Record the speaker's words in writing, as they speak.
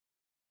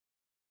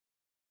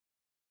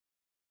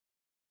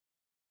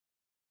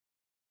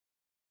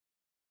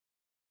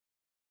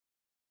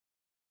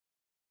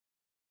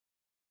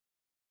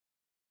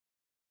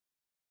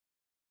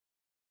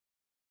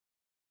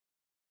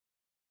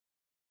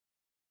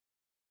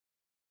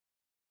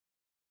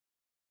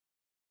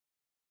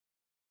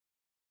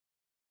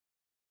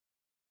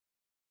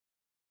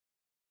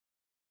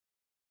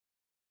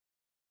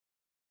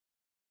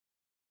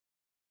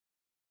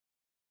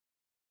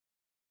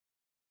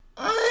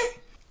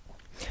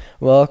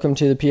Welcome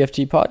to the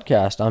PFT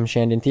podcast. I'm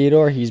Shandon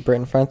Theodore. He's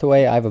Britton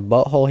Frentaway. I have a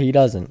butthole. He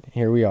doesn't.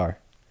 Here we are.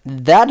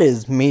 That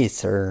is me,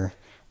 sir.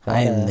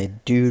 I am the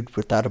dude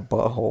without a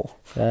butthole.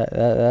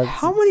 That's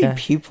How many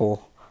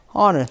people,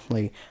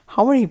 honestly,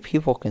 how many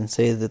people can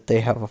say that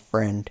they have a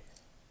friend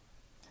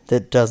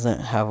that doesn't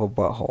have a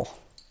butthole?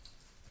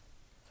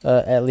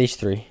 At least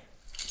 3.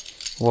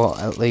 Well,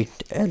 at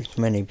least as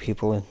many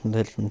people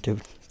listen to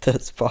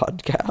this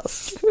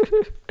podcast.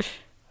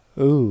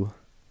 Ooh.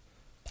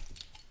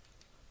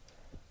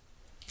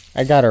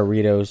 I got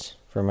Doritos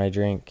for my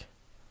drink.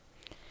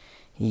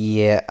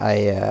 Yeah,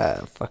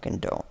 I fucking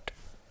don't.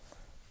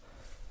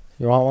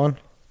 You want one?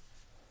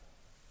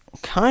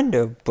 Kind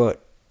of,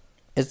 but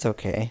it's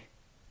okay.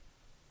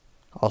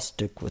 I'll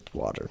stick with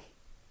water.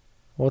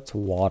 What's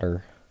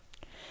water?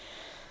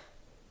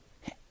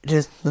 It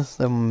is this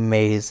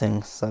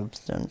amazing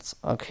substance,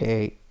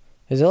 okay?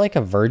 Is it like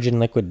a virgin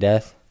liquid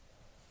death?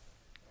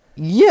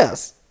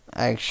 Yes,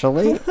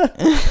 actually.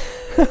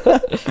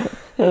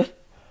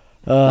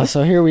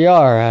 So here we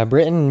are,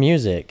 Britton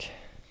music.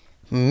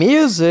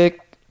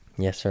 Music.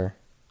 Yes, sir.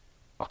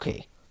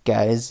 Okay,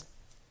 guys.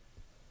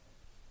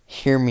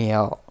 Hear me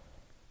out.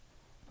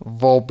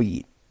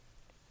 Volbeat.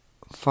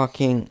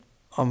 Fucking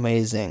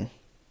amazing.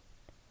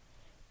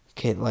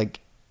 Okay, like,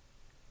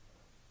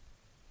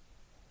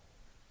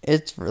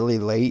 it's really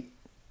late.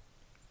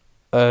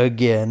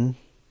 Again.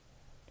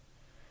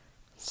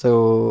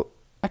 So,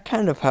 I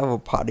kind of have a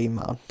potty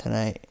mouth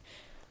tonight.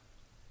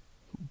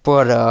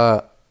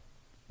 But,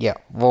 yeah,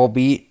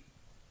 Volbeat.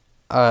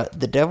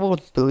 The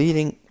Devil's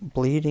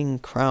Bleeding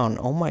Crown.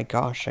 Oh my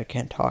gosh, I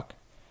can't talk.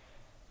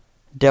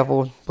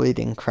 Devil's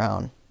Bleeding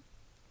Crown.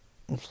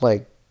 It's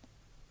like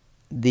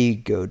the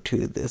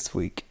go-to this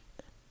week.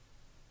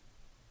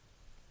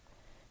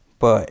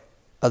 But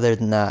other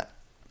than that,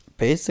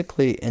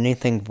 basically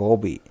anything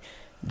Volbeat.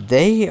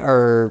 They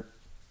are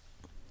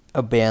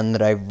a band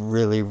that I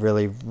really,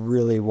 really,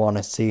 really want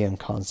to see in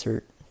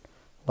concert.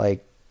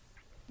 Like,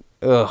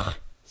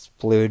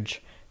 splooge.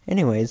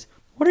 Anyways,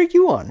 what are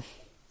you on?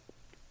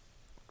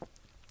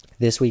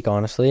 This week,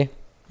 honestly,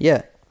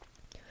 Yeah.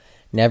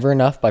 Never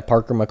Enough by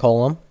Parker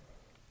McCollum.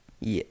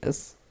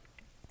 Yes.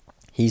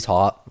 He's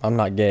hot. I'm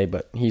not gay,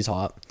 but he's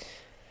hot.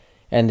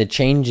 And the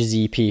Changes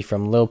EP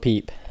from Lil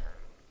Peep.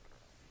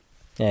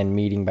 And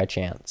Meeting by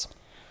Chance.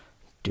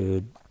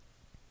 Dude.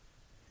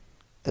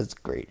 That's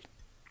great.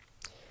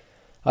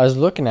 I was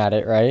looking at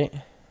it, right?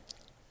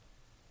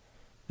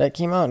 That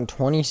came out in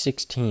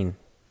 2016.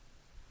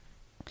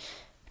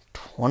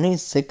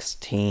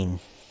 2016.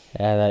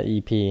 Yeah, that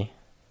EP.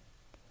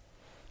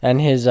 And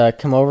his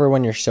Come Over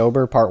When You're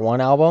Sober Part 1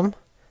 album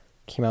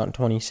came out in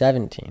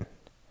 2017.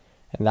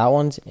 And that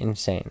one's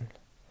insane.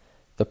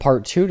 The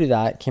Part 2 to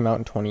that came out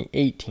in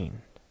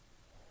 2018.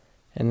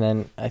 And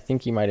then I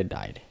think he might have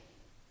died.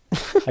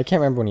 I can't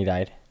remember when he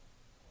died.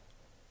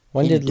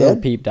 When did Lil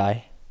Peep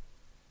die?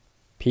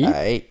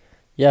 Peep?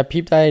 Yeah,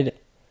 Peep died,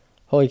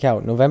 holy cow,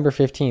 November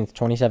 15th,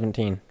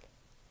 2017.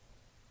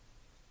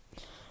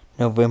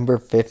 November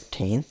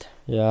 15th?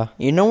 Yeah.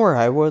 You know where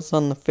I was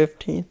on the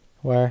 15th?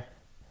 Where?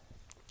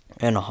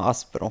 In a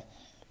hospital.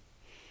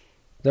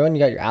 Is that when you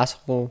got your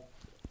asshole?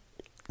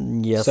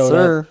 Yes, soda?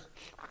 sir.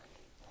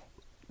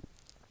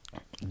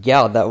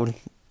 Yeah, that was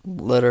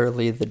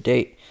literally the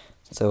date.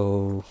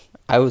 So,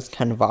 I was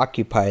kind of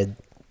occupied.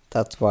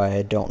 That's why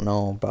I don't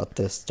know about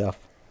this stuff.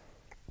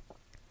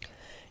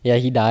 Yeah,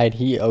 he died.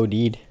 He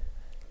OD'd.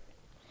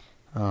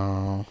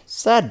 Oh,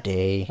 sad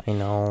day. I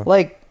know.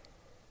 Like,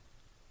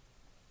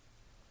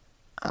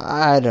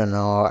 I don't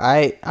know.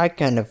 I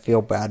kind of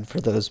feel bad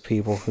for those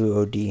people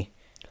who OD.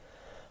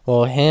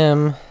 Well,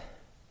 him,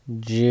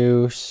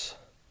 Juice,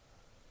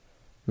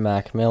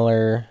 Mac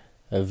Miller,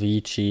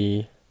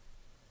 Avicii,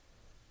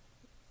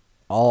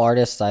 all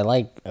artists I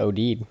like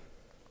OD'd.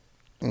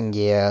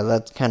 Yeah,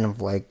 that's kind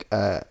of like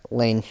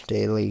Lane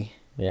Staley.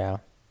 Yeah.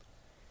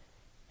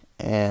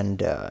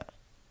 And,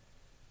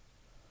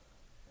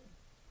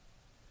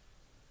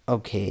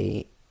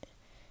 okay.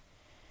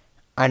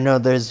 I know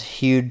there's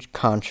huge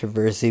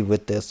controversy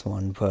with this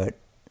one, but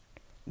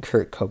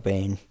Kurt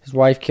Cobain. His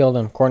wife killed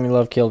him. Courtney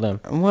Love killed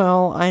him.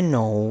 Well, I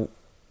know.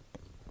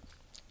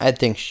 I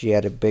think she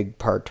had a big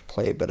part to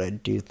play, but I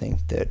do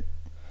think that...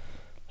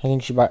 I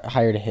think she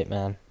hired a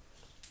hitman.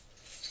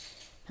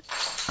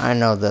 I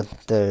know that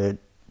the...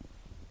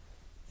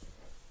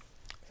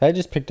 I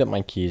just picked up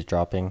my keys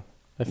dropping.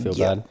 I feel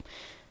bad.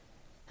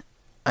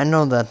 I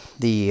know that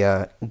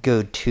the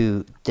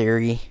go-to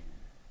theory...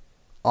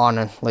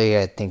 Honestly,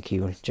 I think he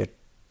was just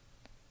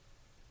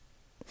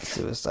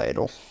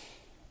suicidal.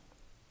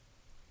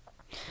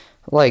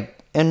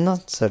 Like, and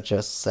not such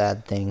a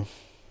sad thing.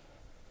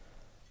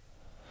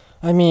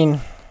 I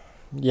mean,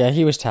 yeah,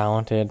 he was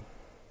talented.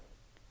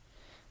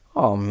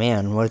 Oh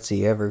man, what's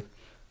he ever?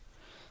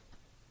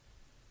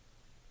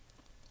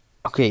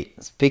 Okay,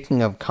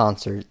 speaking of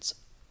concerts,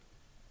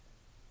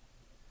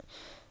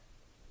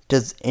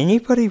 does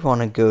anybody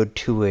want to go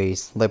to a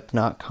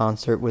Slipknot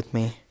concert with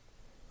me?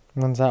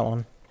 When's that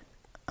one?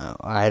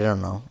 I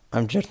don't know.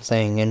 I'm just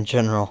saying in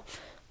general.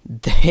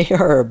 They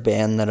are a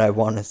band that I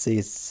want to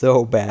see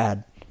so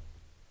bad.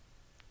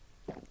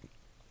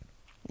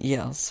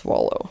 Yeah,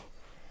 swallow.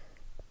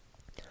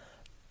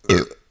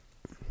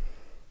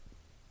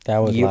 That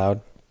was Yep.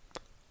 loud.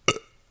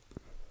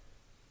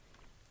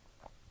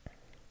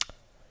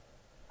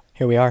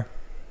 Here we are.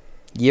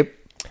 Yep.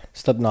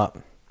 Slipknot.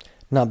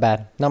 Not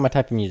bad. Not my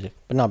type of music,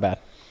 but not bad.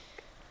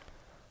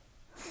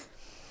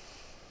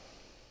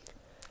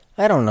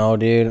 I don't know,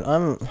 dude.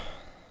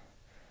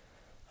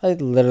 I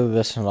literally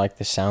listen to like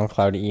the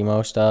SoundCloud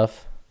emo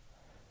stuff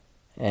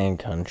and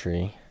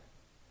country.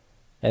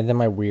 And then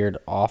my weird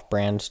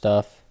off-brand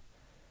stuff.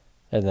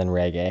 And then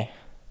reggae.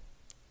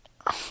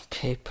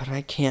 Okay, but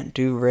I can't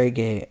do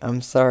reggae.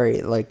 I'm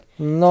sorry. Like,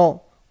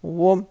 No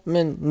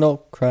woman, no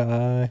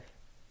cry.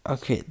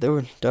 okay, there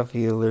was stuff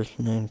you were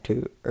listening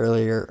to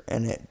earlier,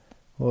 and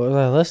What was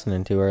I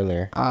listening to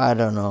earlier? I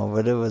don't know,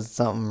 but it was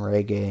something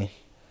reggae.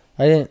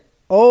 I didn't.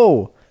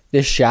 Oh,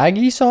 the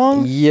Shaggy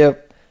song?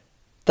 Yep.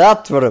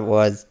 That's what it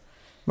was.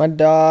 My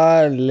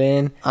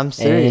darling. I'm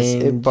serious.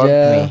 It bugged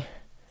angel. me.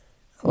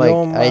 Like,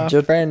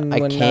 You're my friend I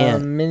when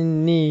can't. I'm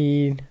in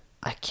need.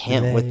 I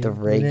can't with the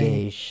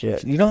reggae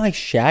shit. You don't like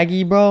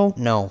Shaggy, bro?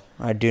 No,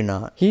 I do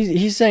not.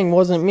 He's saying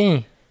wasn't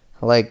me.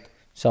 Like,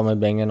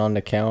 Someone banging on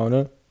the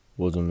counter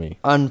wasn't me.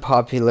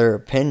 unpopular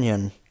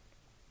opinion.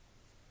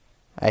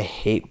 I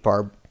hate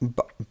Barb.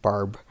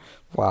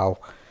 Wow.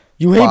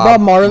 You hate Bob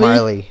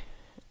Marley?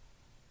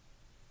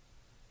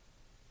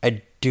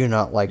 I do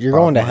not like You're Bob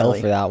going to Marley.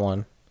 hell for that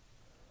one.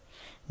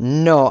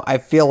 No, I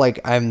feel like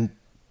I'm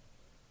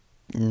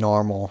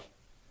normal.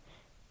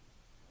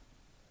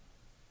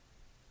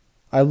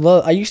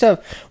 I used to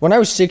have, when I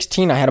was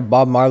 16, I had a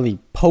Bob Marley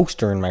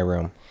poster in my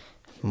room.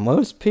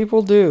 Most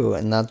people do,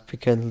 and that's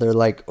because they're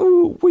like,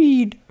 ooh,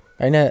 weed.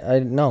 I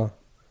know.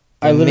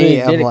 I And literally me,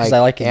 did I'm it because I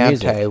like his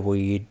music.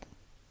 anti-weed.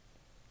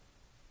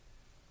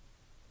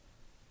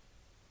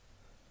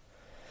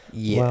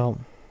 Yeah. Well,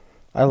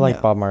 I like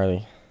No. Bob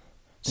Marley.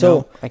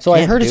 So, No, so I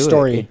can't heard a do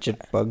story. It just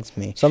bugs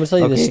me. So I'm gonna tell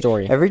you this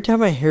story. Every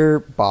time I hear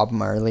Bob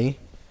Marley,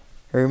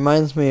 it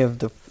reminds me of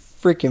the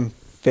freaking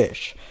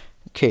fish.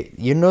 Okay,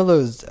 you know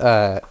those,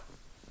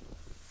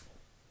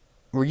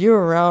 were you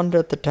around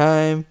at the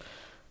time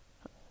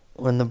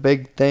when the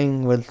big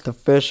thing with the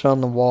fish on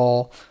the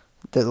wall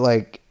that,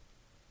 like,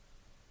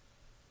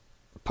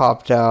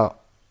 popped out?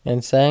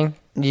 And sang?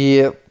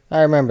 Yep.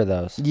 I remember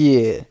those.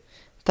 Yeah.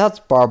 That's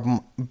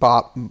Bob,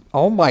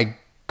 oh my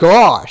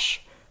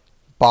gosh.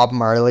 Bob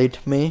Marley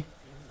to me.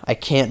 I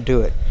can't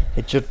do it.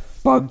 It just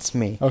bugs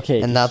me.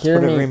 Okay, and that's hear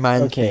what me, it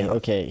reminds me of.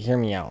 Okay, hear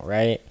me out,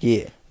 right?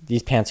 Yeah.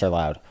 These pants are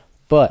loud.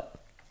 But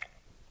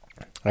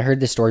I heard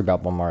this story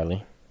about Bob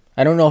Marley.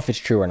 I don't know if it's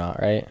true or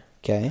not, right?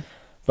 Okay.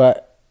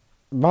 But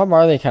Bob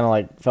Marley kind of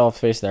like fell off the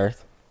face of the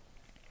earth.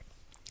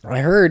 I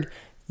heard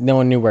no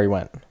one knew where he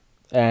went.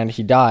 And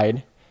he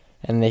died.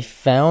 And they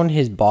found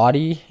his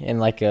body in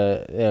like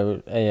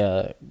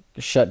a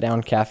shut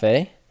down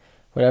cafe.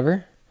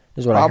 Whatever.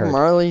 Is what I Bob heard.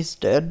 Marley's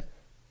dead?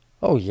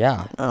 Oh,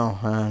 yeah. Oh,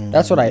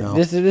 That's what know.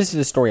 This is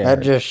the story I That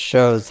heard. just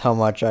shows how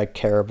much I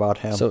care about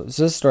him. So this is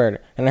the story.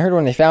 And I heard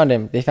when they found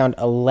him, they found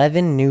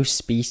 11 new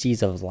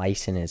species of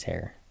lice in his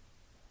hair.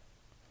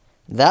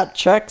 That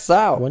checks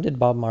out. When did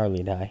Bob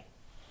Marley die?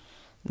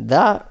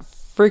 That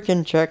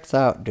freaking checks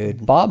out,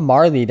 dude. Bob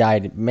Marley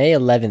died May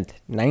 11th,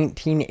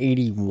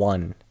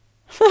 1981.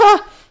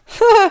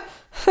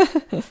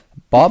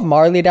 Bob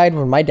Marley died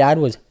when my dad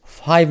was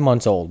 5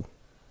 months old.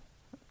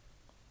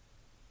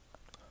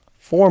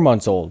 4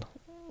 months old.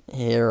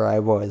 Here I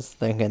was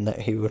thinking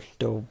that he was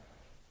still...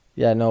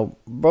 Yeah, no,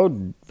 bro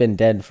been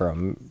dead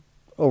for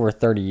over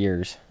 30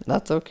 years.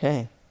 That's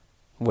okay.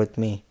 With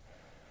me.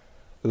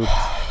 Oops.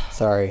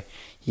 Sorry.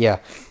 Yeah,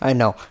 I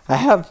know. I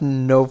have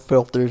no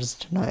filters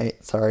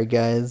tonight. Sorry,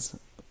 guys.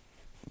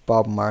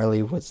 Bob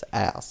Marley was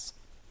ass.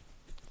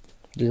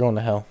 You're going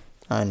to hell.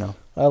 I know.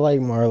 I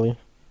like Marley.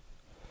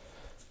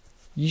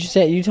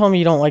 You told me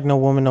you don't like No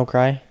Woman No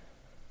Cry?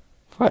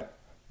 What?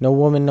 No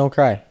Woman No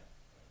Cry.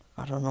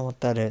 I don't know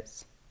what that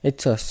is.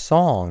 It's a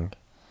song.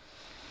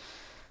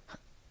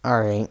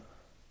 Alright.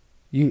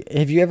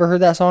 Have you ever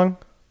heard that song?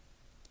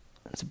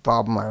 It's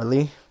Bob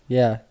Marley.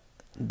 Yeah.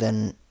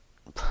 Then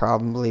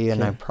probably,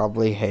 and Okay. I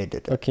probably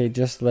hated it. Okay,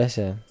 just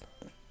listen.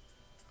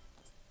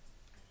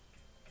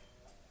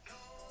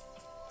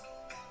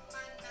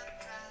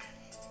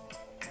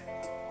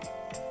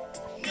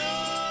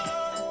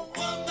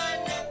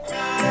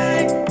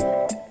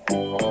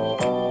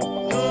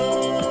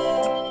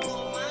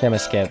 Okay, I'm gonna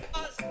skip.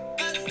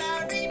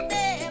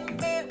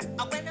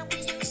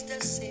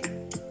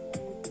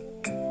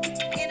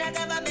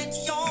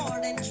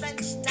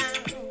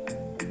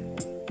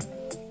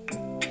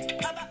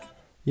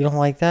 You don't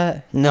like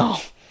that? No.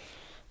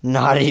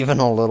 Not even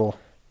a little.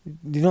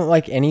 You don't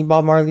like any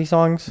Bob Marley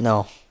songs?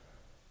 No.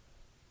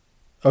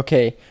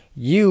 Okay,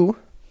 you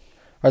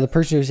are the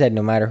person who said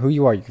no matter who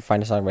you are, you can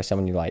find a song by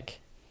someone you like.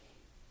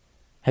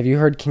 Have you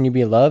heard Can You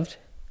Be Loved?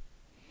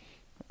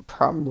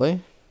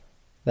 Probably.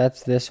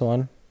 That's this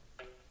one.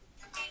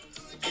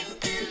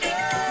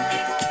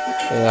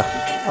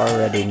 Ugh,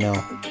 already know.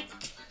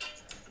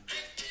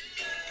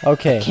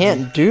 Okay.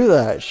 Can't do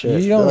that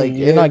shit. You don't. Like,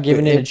 You're not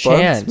giving it a bugs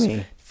chance.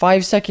 me.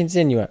 5 seconds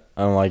in, you went,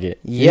 I don't like it.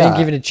 You Yeah. didn't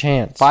give it a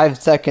chance.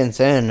 5 seconds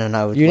in, and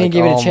I was You like, didn't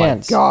give it a oh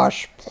chance. my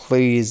gosh,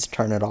 please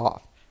turn it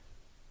off.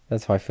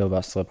 That's how I feel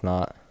about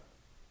Slipknot.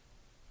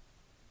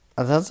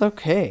 That's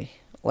okay.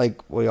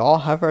 Like, we all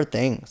have our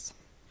things.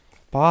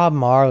 Bob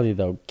Marley,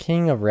 though,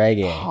 king of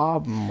reggae.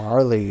 Bob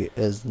Marley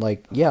is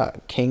like, yeah,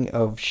 king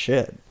of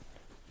shit.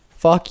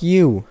 Fuck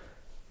you.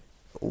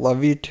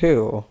 Love you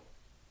too.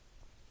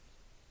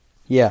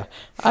 Yeah,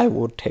 I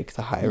will take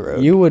the high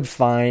road. You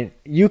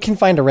can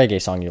find a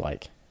reggae song you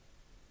like.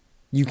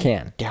 You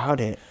can. Doubt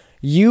it.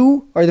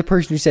 You are the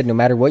person who said no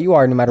matter what you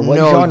are, no matter what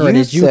No, genre it you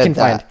is, you said can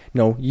that. find.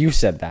 No, you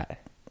said that.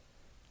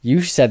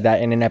 You said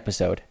that in an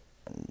episode.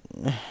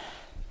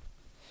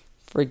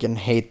 Freaking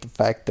hate the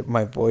fact that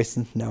my voice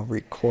is now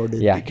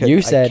recorded. Yeah, because you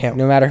I said can't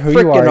no matter who you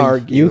frickin' are,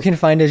 argue. you can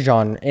find a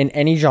genre. In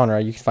any genre,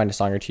 you can find a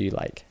song or two you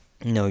like.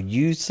 No,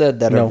 you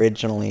said that No.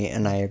 originally,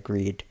 and I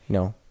agreed.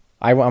 No.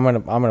 I'm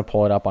gonna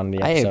pull it up on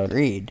the I episode.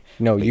 agreed.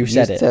 No, but you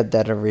said it. You said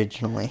that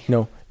originally.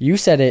 No, you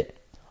said it.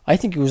 I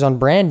think it was on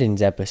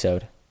Brandon's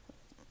episode.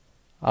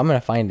 I'm gonna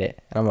find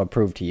it and I'm gonna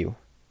prove to you.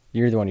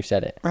 You're the one who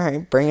said it. All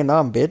right, bring it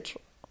on, bitch.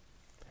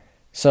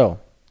 So,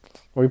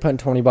 are we putting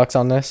 $20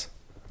 on this?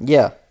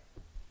 Yeah,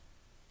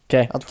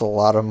 Okay. that's a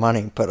lot of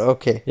money, but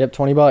okay. Yep,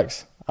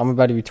 $20. I'm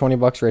about to be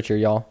 $20 richer,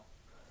 y'all.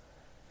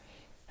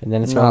 And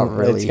then it's Not going,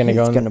 really. It's gonna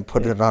go. He's gonna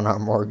put it on our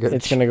mortgage.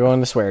 It's gonna go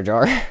in the swear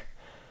jar.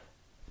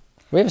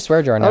 We have a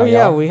swear jar now. Oh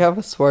yeah, y'all. we have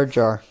a swear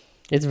jar.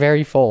 It's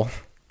very full.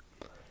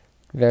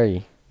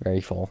 Very,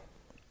 very full.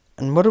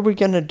 And what are we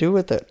gonna do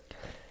with it?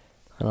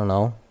 I don't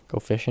know. Go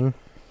fishing.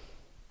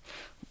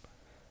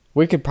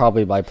 We could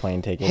probably buy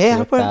plane tickets. Hey, I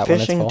with went that when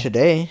it's fishing full.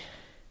 today.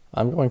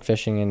 I'm going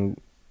fishing in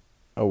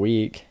a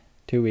week.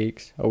 2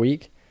 weeks. A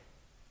week?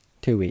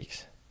 2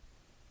 weeks.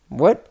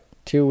 What?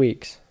 2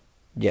 weeks.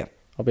 Yeah.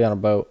 I'll be on a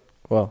boat.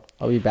 Well,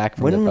 I'll be back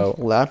from When the was boat.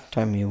 the last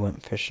time you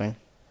went fishing?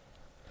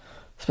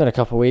 It's been a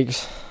couple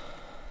weeks.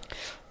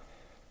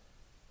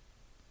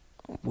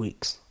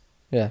 Weeks.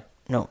 Yeah.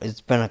 No,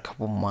 it's been a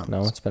couple months.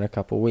 No, it's been a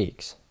couple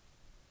weeks.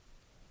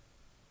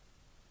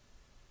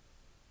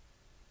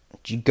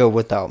 Did you go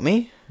without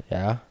me?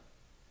 Yeah.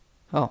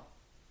 Oh.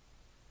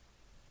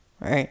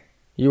 Alright.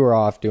 You were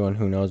off doing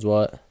who knows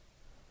what.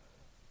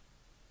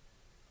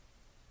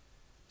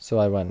 So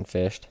I went and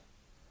fished.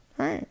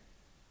 Alright.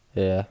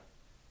 Yeah.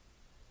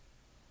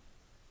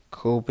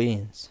 Cool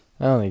beans.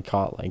 I only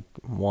caught like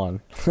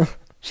one.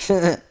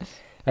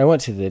 I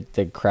went to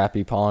the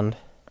crappy pond.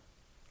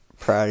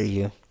 Proud of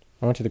you.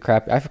 I went to the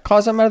crappy... I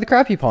caught something out of the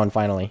crappy pond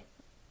finally.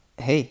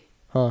 Hey,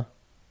 Huh.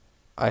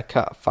 I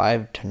caught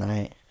 5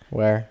 tonight.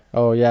 Where?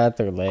 Oh, yeah, at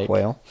the lake.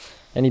 Quail.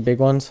 Any big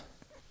ones?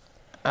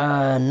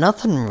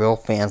 Nothing real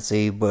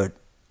fancy, but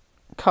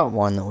caught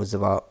one that was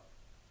about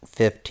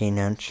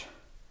 15-inch.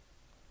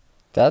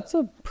 That's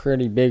a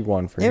pretty big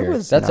one for It here.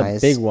 was That's nice.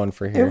 a big one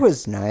for here. It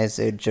was nice.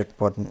 It just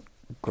wasn't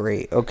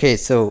great. Okay,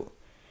 so,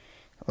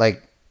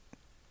 like,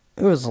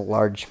 it was a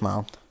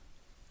largemouth.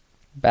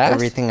 Bass?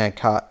 Everything I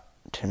caught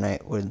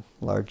tonight was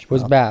largemouth.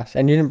 Was bass.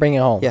 And you didn't bring it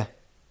home? Yeah.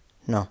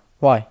 No.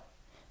 Why?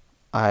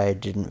 I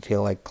didn't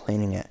feel like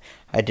cleaning it.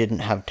 I didn't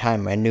have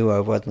time. I knew I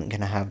wasn't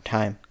going to have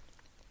time.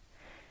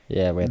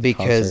 Yeah, we had the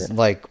Because, concert.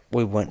 like,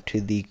 we went to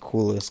the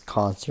coolest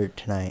concert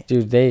tonight.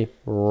 Dude, they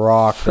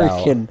rocked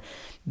out. Freaking,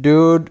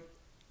 dude,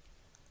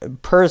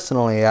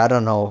 personally, I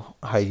don't know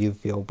how you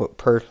feel, but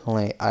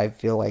personally, I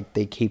feel like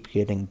they keep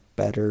getting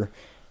better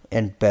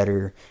and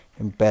better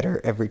and better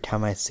every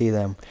time I see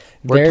them.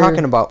 We're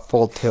talking about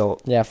Full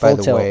Tilt, Yeah, Full by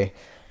the Tilt. way.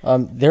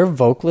 Their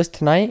vocalist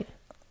tonight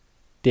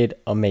did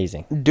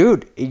amazing.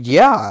 Dude,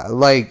 yeah,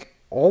 like,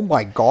 oh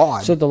my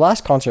god. So the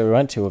last concert we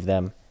went to of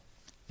them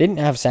didn't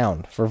have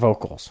sound for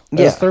vocals. It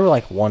was Yeah. through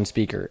like one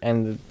speaker,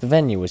 and the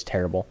venue was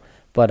terrible.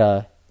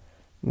 But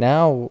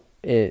now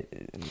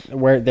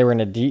where they were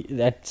in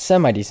a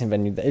semi decent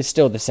venue, it's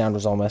still the sound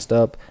was all messed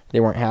up. They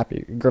weren't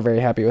very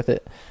happy with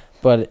it,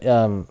 but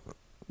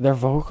their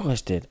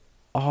vocalist did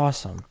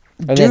awesome.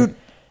 And Dude, then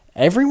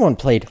everyone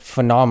played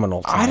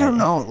phenomenal tonight. I don't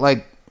know,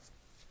 like,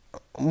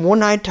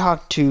 when I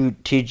talked to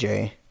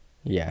TJ,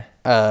 Yeah.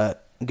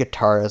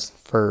 guitarist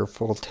for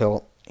Full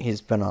Tilt,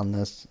 he's been on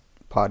this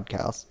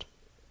podcast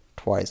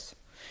twice.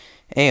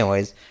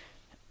 Anyways,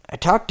 I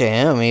talked to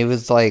him, he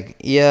was like,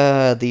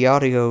 yeah, the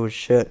audio is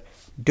shit.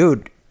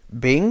 Dude,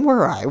 being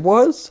where I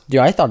was, Dude,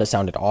 I thought it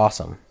sounded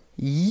awesome.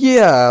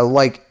 yeah,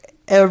 like,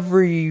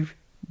 every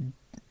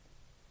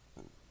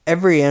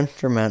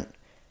instrument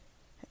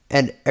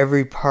and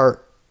every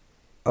part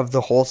of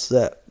the whole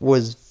set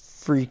was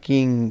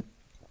freaking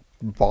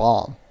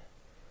bomb.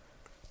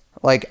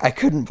 Like, I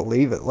couldn't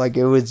believe it. Like,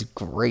 it was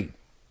great.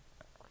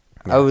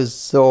 I was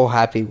so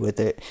happy with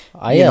it.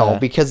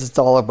 Because it's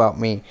all about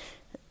me.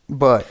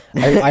 But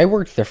I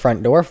worked the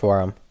front door for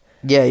them.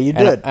 yeah, you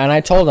did. And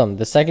I told them,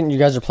 the second you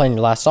guys are playing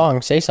your last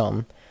song, say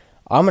something.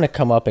 I'm going to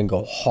come up and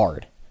go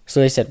hard. So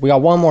they said, we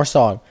got one more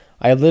song.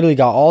 I literally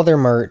got all their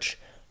merch,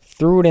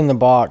 threw it in the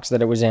box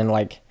that it was in,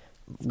 like,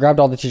 grabbed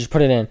all the t-shirts,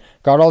 put it in,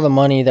 got all the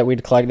money that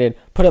we'd collected,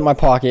 put it in my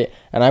pocket,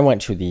 and I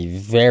went to the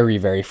very,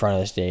 very front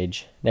of the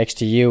stage next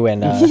to you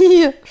and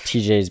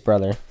TJ's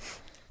brother.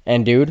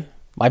 And dude,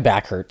 my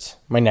back hurts.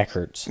 My neck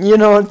hurts. You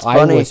know, it's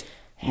funny. I was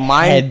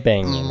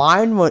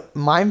headbanging.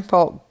 Mine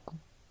felt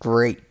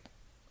great.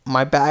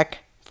 My back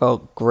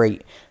felt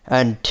great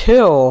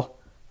until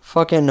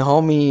fucking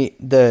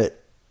homie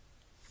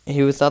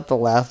he was at the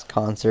last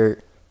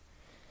concert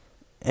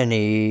and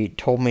he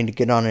told me to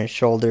get on his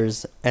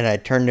shoulders and I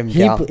turned him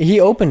down. He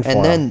opened for him.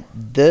 And then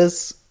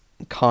this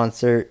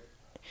concert,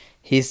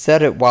 he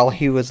said it while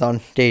he was on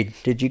stage.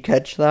 Did you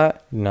catch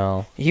that?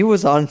 No. He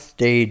was on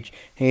stage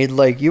and he'd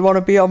like, "You want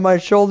to be on my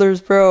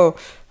shoulders, bro?"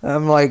 And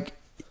I'm like,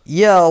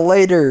 "Yeah,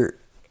 later."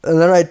 And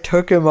then I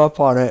took him up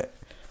on it.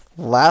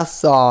 Last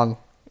song.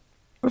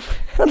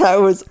 And I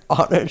was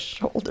on his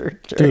shoulder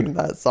during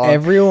that song.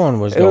 Everyone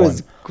was going. It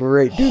was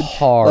great, dude.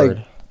 Hard.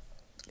 Like,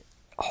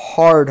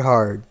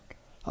 hard.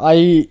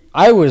 I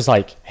was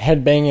like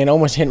headbanging,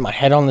 almost hitting my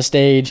head on the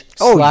stage,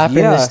 slapping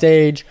the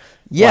stage.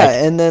 Yeah, like,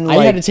 and then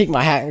I had to take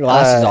my hat and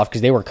glasses off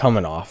because they were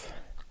coming off.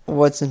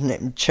 What's his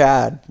name?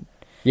 Chad.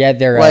 Yeah,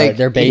 their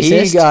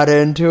bassist. He got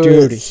into it.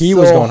 Dude, he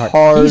was going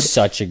hard. He's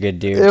such a good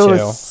dude, too. It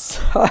was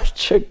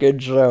such a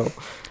good show.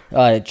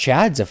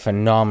 Chad's a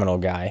phenomenal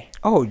guy.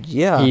 Oh,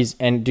 yeah.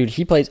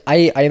 He plays...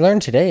 I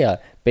learned today,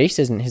 bass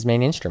isn't his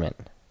main instrument.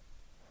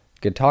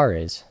 Guitar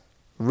is.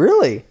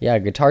 Really? Yeah,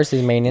 guitar's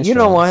his main instrument. You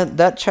know what?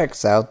 That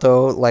checks out,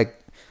 though. Like,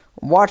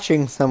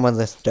 watching some of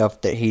the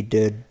stuff that he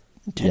did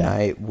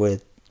tonight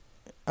with,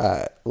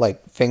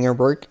 like, finger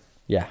work.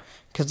 Yeah.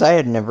 Because I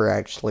had never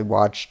actually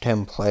watched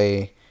him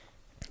play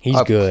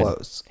up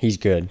close. He's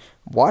good.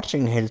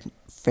 Watching his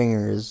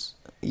fingers...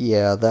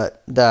 Yeah,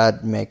 that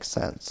makes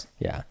sense.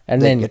 Yeah.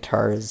 And then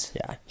guitars.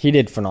 Yeah, he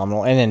did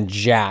phenomenal. And then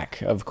Jack,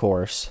 of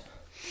course.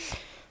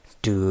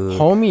 Dude.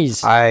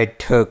 Homies. I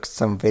took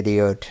some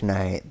video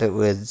tonight that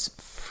was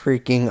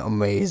freaking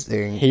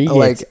amazing. He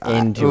gets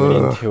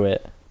into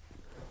it.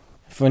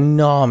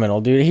 Phenomenal,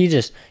 dude.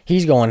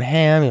 He's going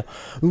ham.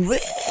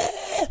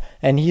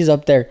 And he's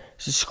up there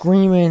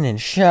screaming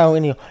and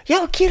shouting.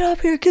 Yo, get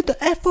up here. Get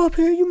the F up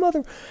here, you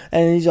mother.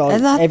 And he's all,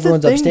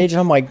 everyone's upstage. And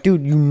I'm like,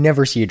 dude, you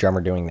never see a drummer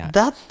doing that.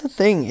 That's the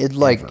thing. It's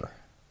like,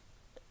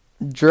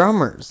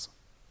 drummers,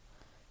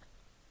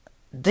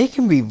 they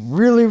can be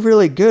really,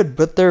 really good,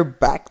 but they're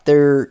back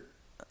there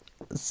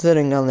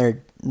sitting on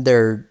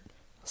their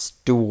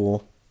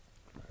stool.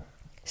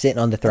 Sitting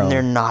on the throne.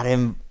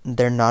 And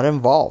they're not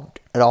involved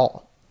at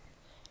all.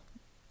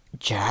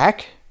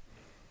 Jack?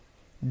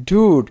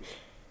 Dude...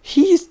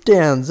 He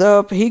stands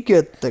up, he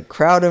gets the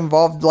crowd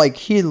involved, like,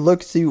 he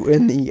looks you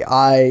in the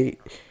eye,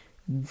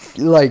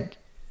 like,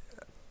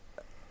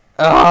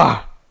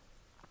 it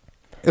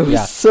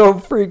was so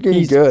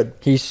freaking good.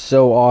 He's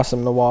so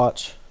awesome to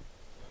watch.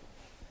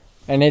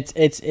 And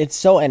it's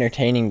so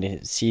entertaining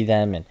to see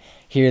them and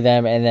hear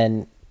them, and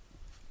then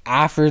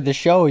after the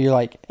show, you're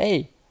like,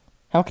 hey,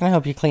 how can I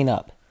help you clean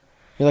up?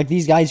 You're like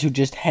these guys who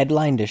just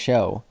headlined a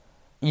show.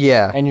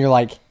 Yeah. And you're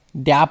like,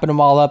 dapping them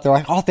all up. They're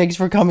like, oh, thanks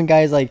for coming,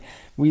 guys. Like,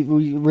 we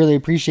really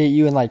appreciate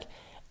you. And like,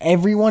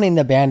 everyone in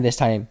the band this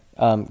time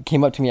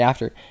came up to me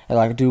after and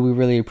like, dude, we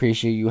really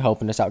appreciate you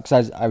helping us out,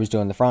 because I was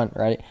doing the front,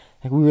 right?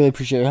 Like, we really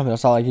appreciate you helping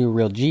us out. Like, you're a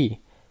real G.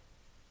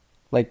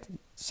 Like,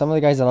 some of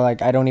the guys that are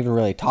like, I don't even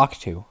really talk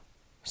to,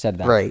 said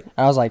that. Right. And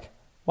I was like,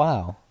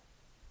 wow,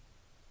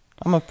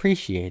 I'm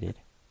appreciated.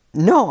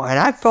 No, and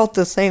I felt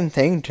the same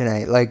thing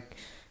tonight. Like,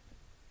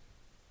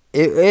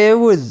 it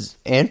was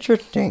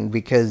interesting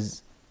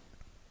because,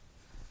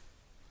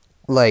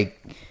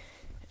 like,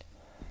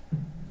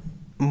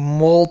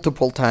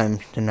 multiple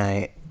times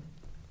tonight,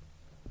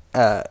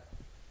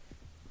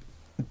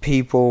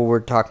 people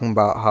were talking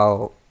about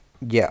how,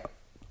 yeah,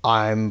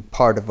 I'm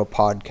part of a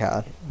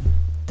podcast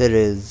that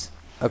is,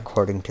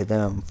 according to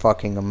them,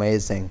 fucking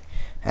amazing.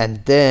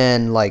 And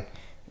then, like,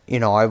 you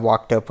know, I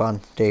walked up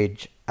on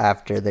stage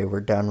after they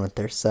were done with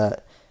their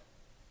set,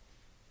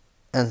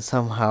 and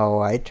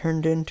somehow I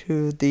turned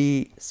into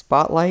the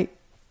spotlight.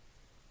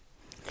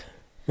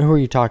 Who are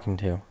you talking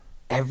to?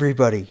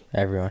 Everybody.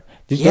 Everyone.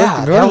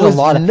 Yeah, there was was a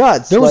lot of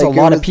nuts. There was like, a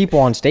lot of people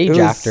on stage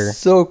after.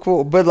 So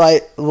cool. But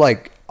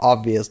like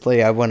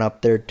obviously I went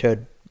up there to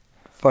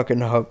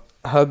fucking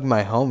hug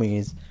my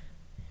homies.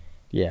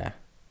 Yeah.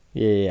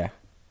 Yeah.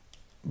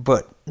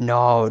 But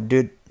no,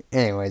 dude.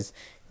 Anyways,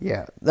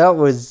 yeah, that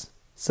was.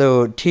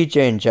 So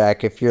TJ and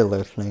Jack, if you're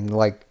listening,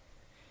 like,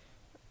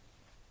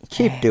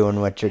 keep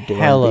doing what you're doing.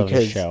 Hell of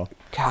a show.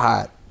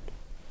 God.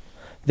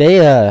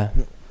 They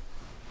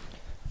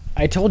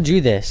I told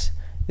you this.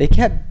 They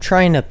kept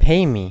trying to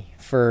pay me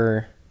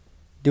for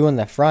doing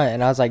the front,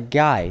 and I was like,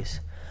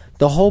 guys,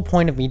 the whole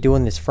point of me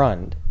doing this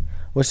front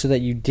was so that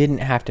you didn't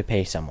have to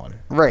pay someone.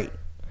 Right.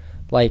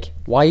 Like,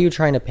 why are you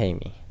trying to pay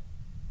me?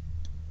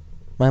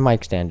 My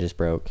mic stand just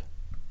broke.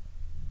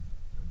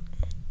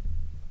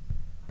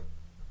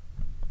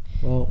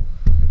 Well,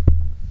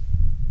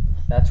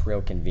 that's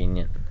real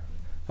convenient.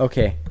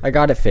 Okay, I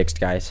got it fixed,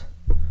 guys.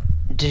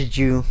 Did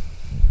you?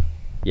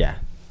 Yeah.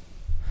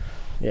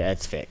 Yeah,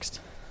 it's fixed.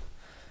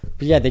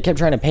 But yeah, they kept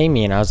trying to pay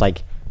me, and I was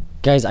like,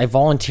 guys, I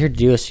volunteered to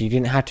do this so you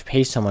didn't have to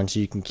pay someone so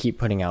you can keep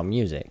putting out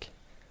music.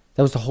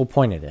 That was the whole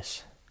point of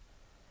this.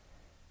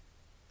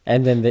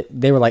 And then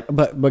they were like,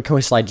 but can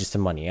we slide you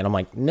some money? And I'm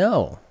like,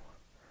 no.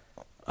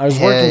 I was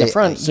working the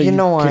front so you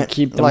could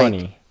keep the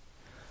money.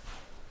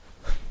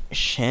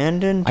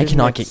 Shandon I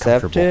cannot get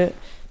comfortable. It.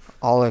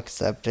 I'll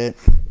accept it.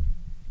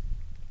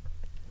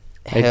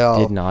 Hell, I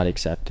did not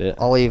accept it.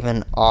 I'll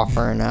even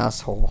offer an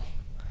asshole.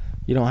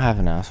 You don't have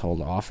an asshole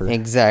to offer.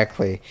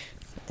 Exactly.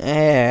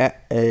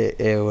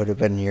 It would have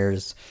been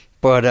yours.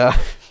 But,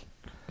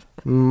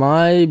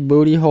 my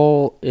booty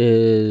hole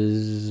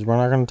is... We're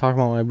not going to talk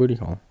about my booty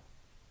hole.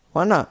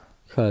 Why not?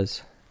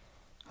 Because.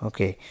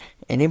 Okay.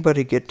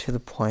 Anybody get to the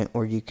point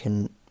where you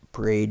can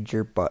braid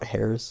your butt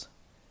hairs?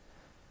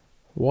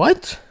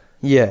 What?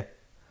 Yeah.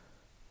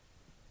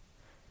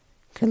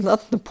 Because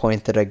that's the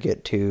point that I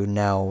get to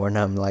now when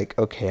I'm like,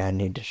 okay, I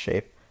need to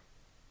shave.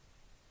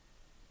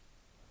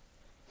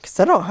 Because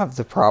I don't have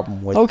the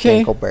problem with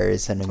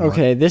dingleberries anymore.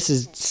 Okay, this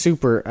is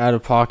super out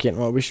of pocket and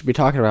what we should be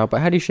talking about,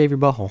 but how do you shave your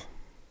butthole?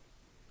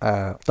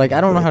 I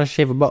don't know how to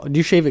shave a butthole. Do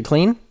you shave it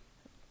clean?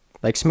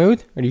 Like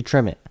smooth? Or do you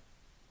trim it?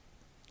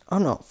 Oh,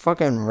 no.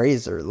 Fucking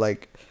razor.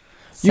 Like,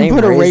 you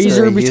put a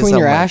razor between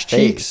your ass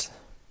cheeks?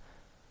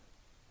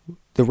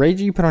 The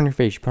razor you put on your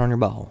face, you put on your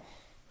butthole.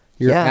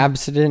 Your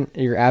absent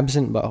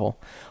butthole.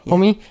 Yeah.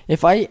 Homie,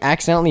 if I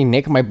accidentally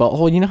nick my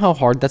butthole, you know how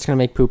hard that's going to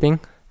make pooping?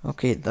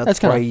 Okay,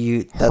 that's why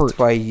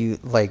you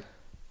like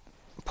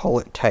pull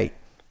it tight.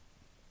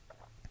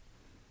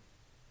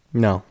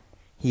 No.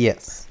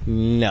 Yes.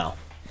 No.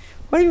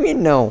 What do you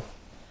mean no?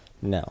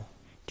 No.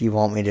 Do you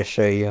want me to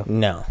show you?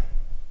 No.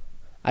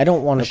 I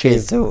don't want to shave.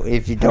 Okay, so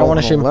if you don't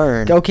want to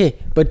learn. Okay,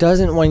 but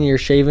doesn't when you're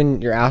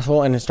shaving your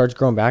asshole and it starts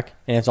growing back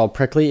and it's all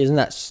prickly, isn't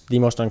that the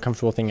most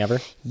uncomfortable thing ever?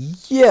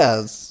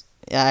 Yes.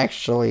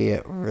 Actually,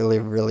 it really,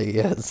 really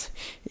is.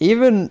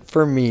 Even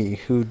for me,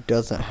 who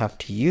doesn't have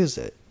to use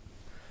it.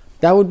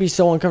 That would be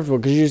so uncomfortable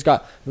because you just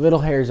got little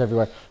hairs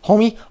everywhere.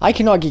 Homie, I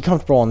cannot get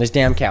comfortable on this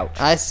damn couch.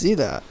 I see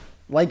that.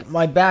 Like,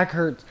 my back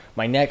hurts,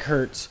 my neck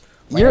hurts,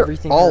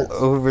 everything all hurts.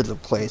 Over the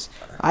place.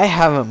 I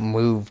haven't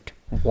moved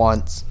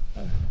once.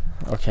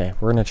 Okay,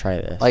 we're going to try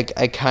this. Like,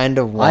 I kind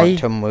of want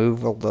to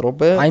move a little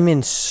bit. I'm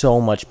in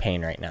so much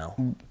pain right now.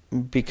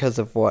 Because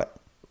of what?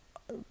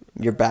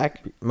 Your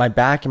back? My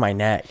back and my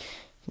neck.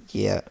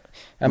 Yeah.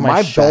 And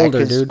my shoulder,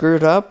 back is dude.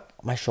 Screwed up.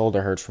 My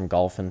shoulder hurts from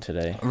golfing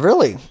today.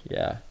 Really?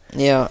 Yeah.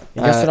 Yeah.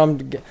 Guess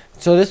what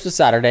so this was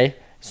Saturday.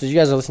 So you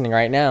guys are listening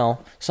right now.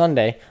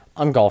 Sunday,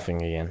 I'm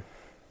golfing again.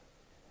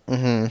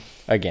 Mm-hmm.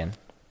 Again.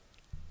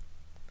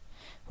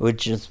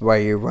 Which is why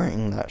you're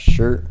wearing that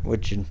shirt,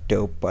 which is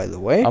dope, by the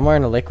way. I'm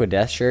wearing a Liquid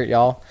Death shirt,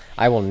 y'all.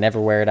 I will never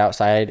wear it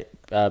outside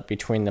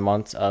between the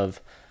months of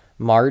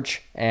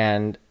March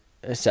and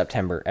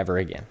September ever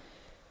again.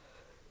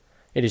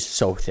 It is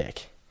so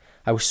thick.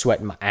 I was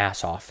sweating my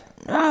ass off.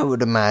 I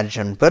would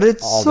imagine, but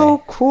it's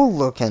so cool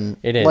looking.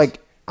 It is. Like,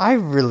 I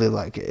really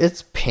like it.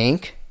 It's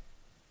pink,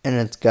 and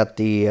it's got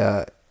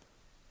the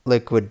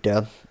Liquid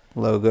Death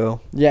logo.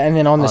 Yeah, and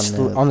then on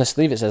the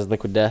sleeve it says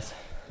Liquid Death.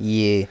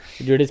 Yeah.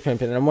 Dude, it's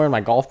pimping. And I'm wearing my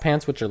golf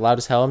pants, which are loud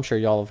as hell. I'm sure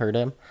y'all have heard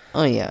them.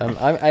 Oh, yeah.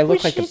 I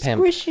look like a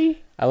pimp. Squishy.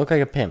 I look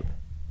like a pimp.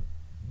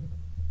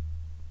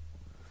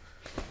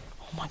 Oh,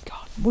 my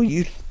God. Will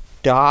you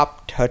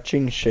stop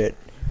touching shit?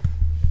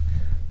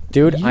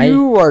 Dude,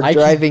 you are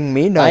driving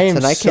me nuts,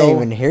 and I can't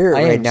even hear it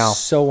right now. I am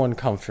so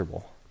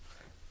uncomfortable.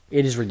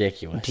 It is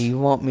ridiculous. Do you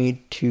want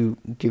me to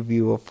give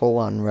you a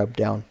full-on rub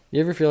down?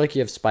 You ever feel like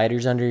you have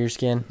spiders under your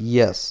skin?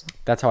 Yes.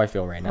 That's how I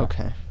feel right now.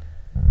 Okay.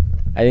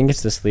 I think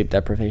it's the sleep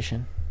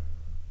deprivation.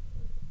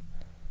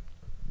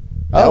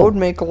 That would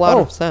make a lot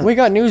of sense. We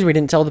got news we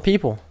didn't tell the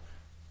people.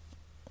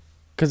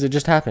 Because it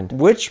just happened.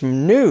 Which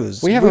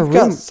news? We've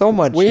got so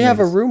much news. have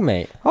a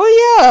roommate.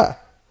 Oh, yeah.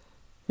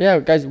 Yeah,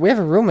 guys, we have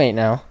a roommate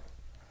now.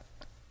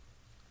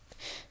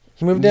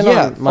 He moved in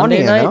on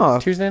Monday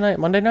night, Tuesday night,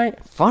 Monday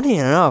night. Funny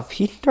enough,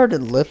 he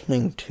started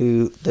listening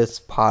to this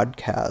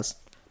podcast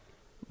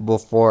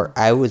before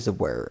I was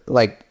aware.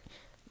 Like,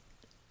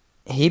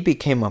 he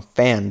became a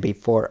fan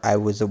before I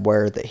was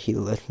aware that he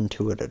listened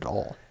to it at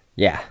all.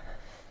 Yeah.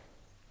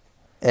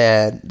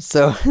 And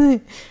so,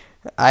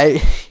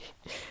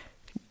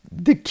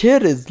 the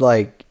kid is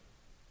like,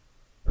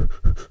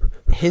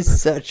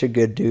 he's such a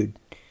good dude.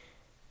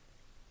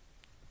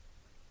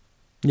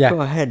 Yeah.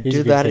 Go ahead,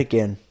 do that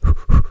again.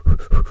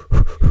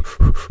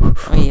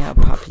 Oh, yeah,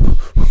 puppy.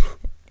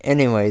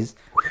 Anyways.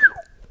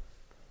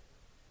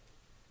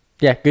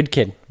 Yeah, good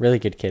kid. Really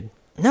good kid.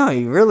 No,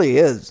 he really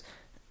is.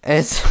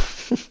 It's...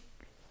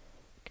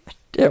 God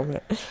damn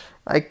it.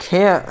 I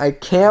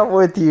can't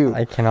with you.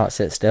 I cannot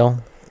sit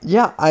still.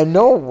 Yeah, I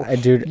know.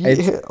 Dude,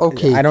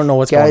 okay. I don't know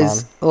what's going on.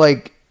 Guys,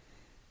 like,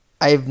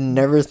 I've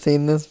never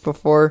seen this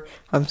before.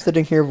 I'm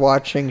sitting here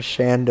watching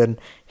Shandon.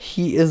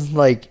 He is,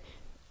 like,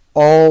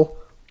 all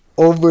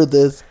over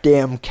this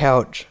damn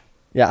couch.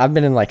 Yeah, I've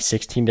been in like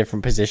 16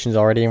 different positions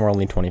already, and we're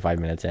only 25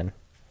 minutes in.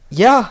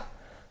 Yeah.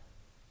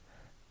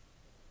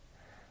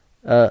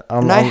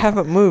 And I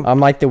haven't moved. I'm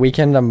like the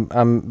weekend.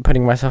 I'm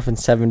putting myself in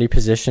 70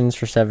 positions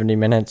for 70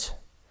 minutes.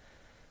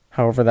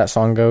 However that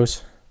song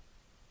goes.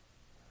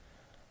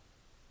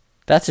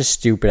 That's a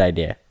stupid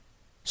idea.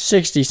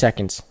 60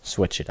 seconds.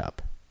 Switch it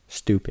up.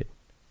 Stupid.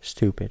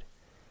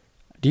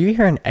 Do you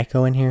hear an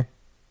echo in here?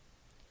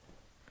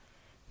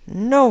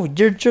 No,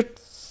 you're just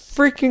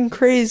freaking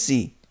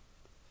crazy.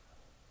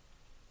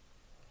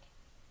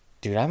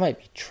 Dude, I might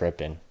be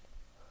tripping.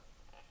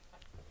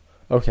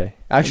 Okay.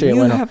 Actually,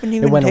 you haven't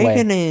even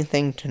taken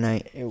anything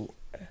tonight. You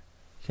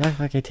act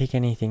like I take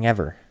anything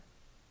ever.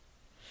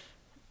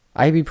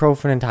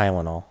 Ibuprofen and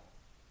Tylenol.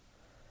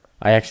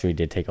 I actually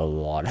did take a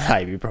lot of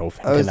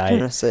ibuprofen tonight. I was going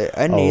to say,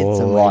 I need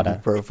some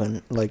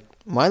ibuprofen. Like,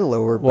 my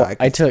lower back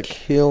is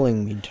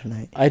killing me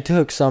tonight. I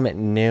took some at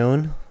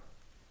noon.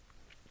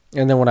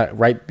 And then when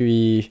right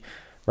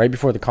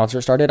before the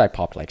concert started, I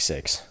popped like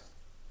 6.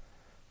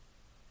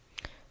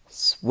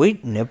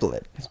 Sweet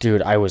niblet.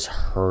 Dude, I was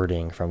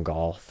hurting from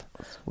golf.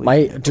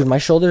 My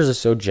shoulders are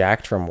so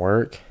jacked from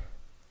work.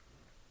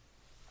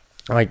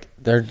 Like,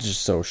 they're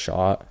just so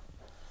shot.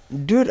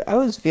 Dude, I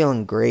was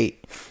feeling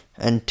great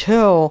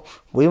until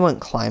we went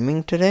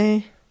climbing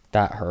today.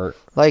 That hurt.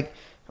 Like,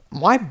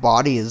 my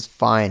body is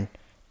fine.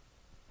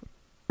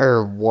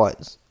 Or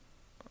was.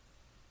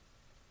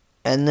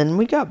 And then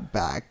we got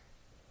back.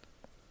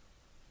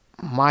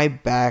 My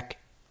back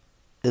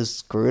is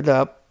screwed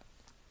up.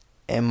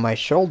 And my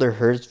shoulder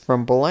hurts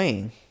from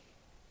belaying.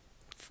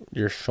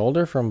 Your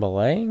shoulder from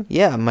belaying?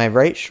 Yeah, my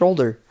right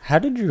shoulder. How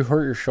did you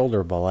hurt your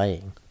shoulder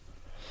belaying?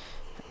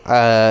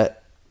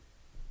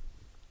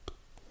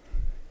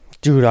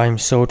 Dude, I'm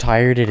so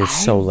tired. It is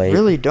so late. I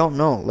really don't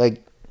know.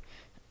 Like,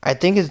 I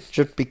think it's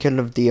just because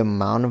of the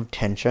amount of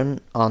tension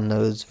on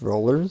those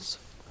rollers.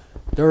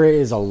 There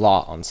is a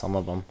lot on some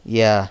of them.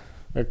 Yeah.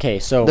 Okay,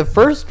 so the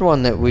first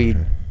one that we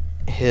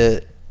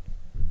hit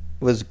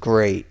was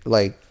great.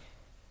 Like,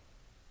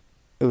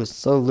 it was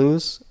so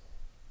loose.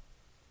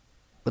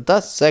 But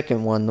that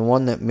second one, the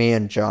one that me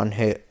and John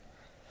hit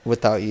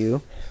without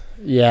you.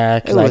 Yeah,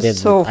 because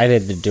I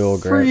did the dual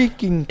grip.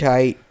 Freaking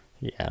tight.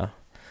 Yeah.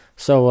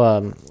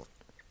 So,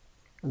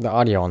 the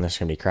audio on this is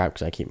going to be crap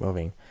because I keep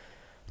moving.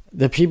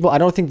 I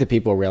don't think the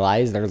people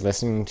realize they're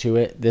listening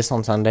to this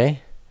on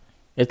Sunday.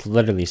 It's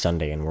literally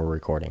Sunday and we're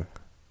recording.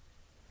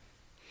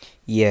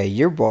 Yeah,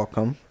 you're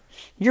welcome.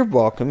 You're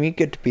welcome. You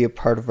get to be a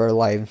part of our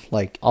life,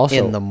 like,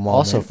 in the moment.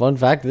 Also, fun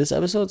fact, this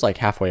episode's like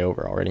halfway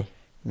over already.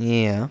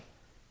 Yeah.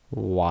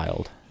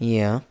 Wild.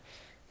 Yeah.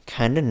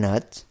 Kind of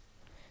nuts.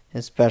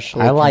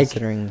 Especially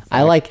considering...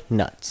 I like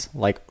nuts.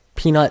 Like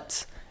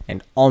peanuts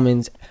and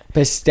almonds,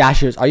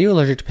 pistachios. Are you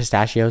allergic to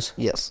pistachios?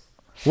 Yes.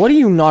 What are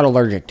you not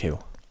allergic to?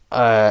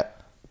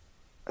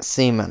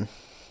 Semen.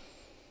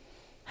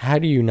 How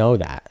do you know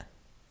that?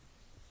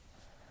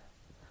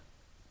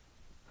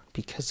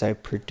 Because I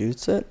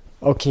produce it.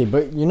 Okay,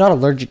 but you're not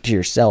allergic to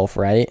yourself,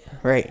 right?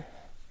 Right.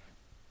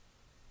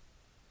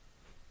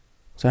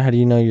 So how do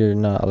you know you're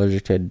not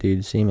allergic to a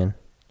dude's semen?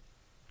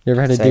 You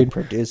ever had a dude?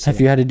 Produce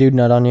have you had a dude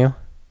nut on you?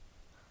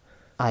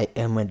 I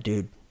am a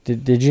dude.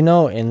 Did you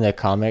know in the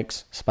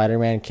comics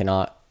Spider-Man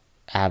cannot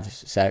have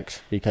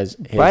sex because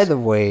by the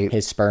way,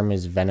 his sperm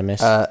is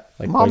venomous?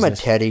 Like Mama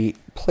poisonous? Teddy,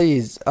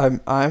 please,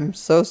 I'm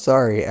so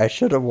sorry. I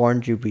should have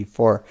warned you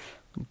before.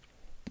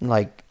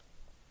 Like,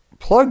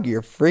 plug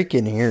your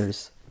freaking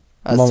ears.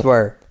 I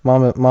swear.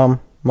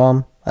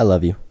 Mom, I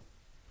love you.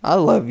 I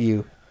love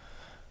you.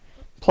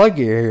 Plug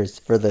your ears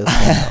for this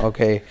one,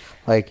 okay?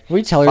 Like,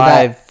 we tell her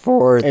 5,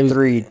 4,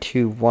 3,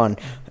 2, 1.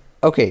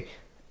 Okay,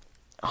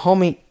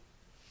 homie,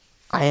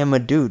 I am a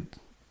dude.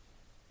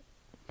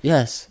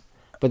 Yes,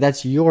 but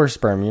that's your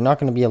sperm. You're not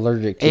going to be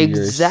allergic to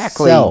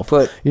exactly, yourself.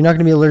 But you're not going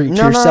to be allergic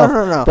to yourself.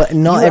 No. But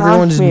not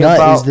everyone's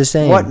nut is the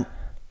same. What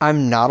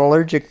I'm not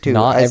allergic to.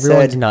 Not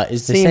everyone's nut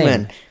is the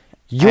semen. same.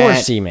 Your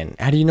semen.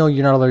 How do you know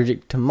you're not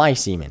allergic to my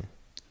semen?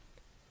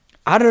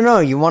 I don't know.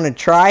 You want to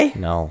try?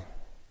 No.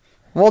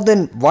 Well,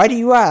 then why do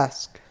you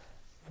ask?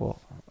 Well,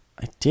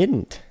 I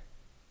didn't.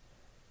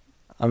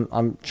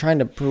 I'm trying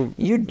to prove...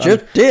 You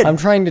just did. I'm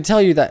trying to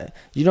tell you that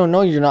you don't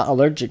know you're not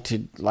allergic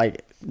to,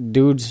 like,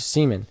 dude's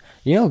semen.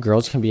 You know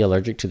girls can be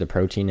allergic to the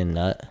protein in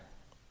nut?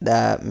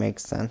 That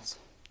makes sense.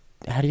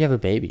 How do you have a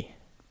baby?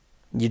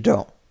 You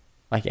don't.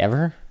 Like,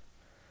 ever?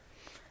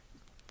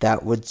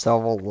 That would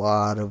solve a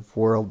lot of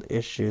world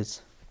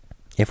issues.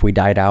 If we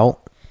died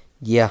out?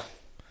 Yeah.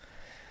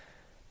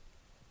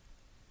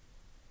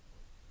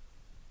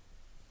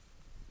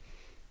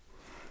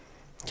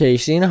 Okay, you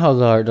seen how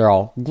they're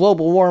all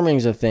global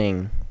warming's a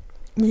thing?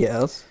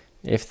 Yes.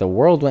 If the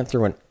world went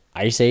through an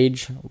ice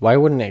age, why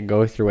wouldn't it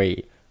go through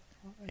a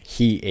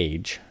heat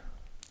age?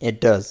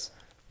 It does.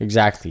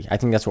 Exactly. I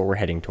think that's what we're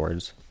heading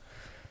towards.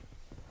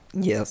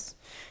 Yes.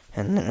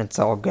 And then it's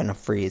all gonna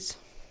freeze.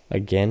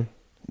 Again?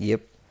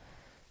 Yep.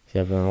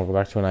 Yeah, then we'll go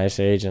back to an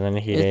ice age and then a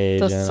heat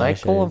age. It's the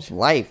cycle of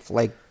life.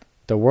 Like,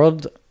 the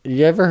world.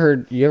 You ever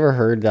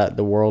heard that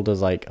the world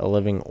is like a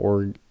living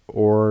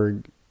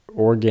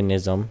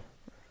organism?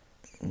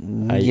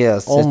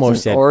 Yes,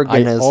 it's an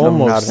organism,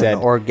 not an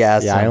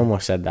orgasm. Yeah, I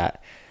almost said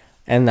that.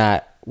 and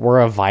that we're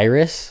a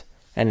virus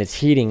and it's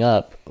heating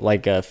up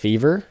like a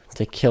fever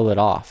to kill it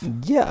off.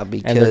 Yeah, And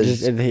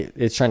because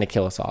it's trying to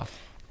kill us off.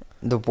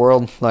 the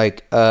world,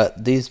 like,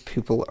 these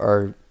people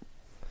are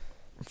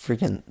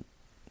freaking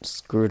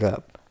screwed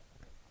up.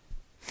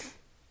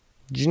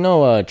 Did you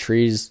know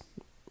trees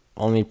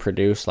only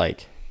produce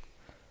like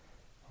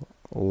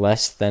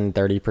less than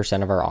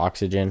 30% of our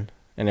oxygen,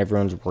 and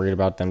everyone's worried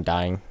about them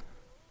dying?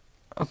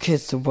 Okay,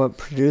 so what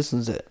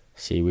produces it?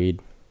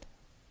 Seaweed.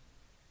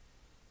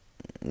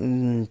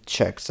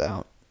 Checks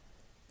out.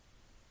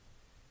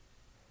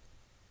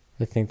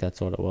 I think that's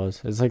what it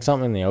was. It's like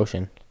something in the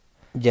ocean.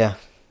 Yeah.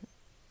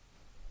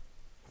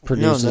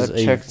 Produces No,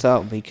 that checks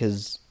out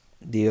because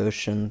the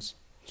ocean's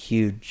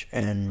huge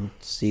and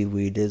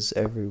seaweed is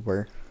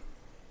everywhere.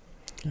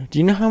 Do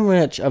you know how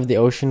much of the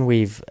ocean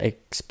we've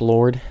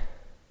explored?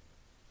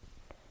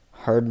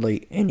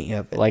 Hardly any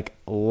of it. Like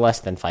less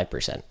than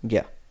 5%.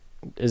 Yeah.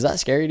 Is that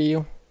scary to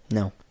you?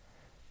 No.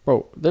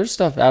 Bro, there's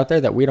stuff out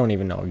there that we don't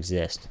even know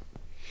exists.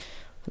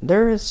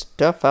 There is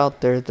stuff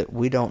out there that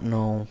we don't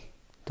know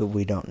that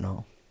we don't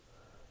know.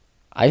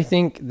 I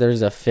think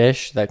there's a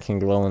fish that can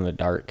glow in the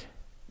dark.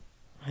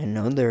 I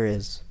know there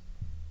is.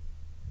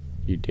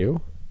 You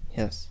do?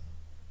 Yes.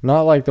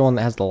 Not like the one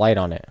that has the light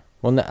on it.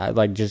 One that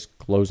like just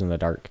glows in the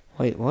dark.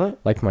 Wait, what?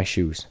 Like my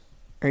shoes.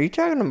 Are you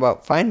talking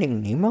about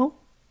Finding Nemo?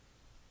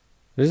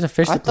 There's a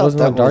fish I that glows in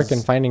thought the that dark was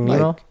in Finding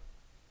Nemo. like-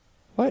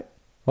 What?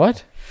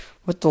 What?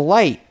 With the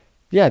light.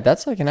 Yeah,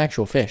 that's like an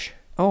actual fish.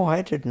 Oh,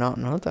 I did not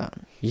know that.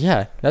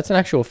 Yeah, that's an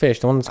actual fish.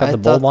 The one that's got I the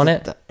bulb thought on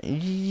that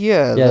it.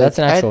 Yeah. Yeah, that's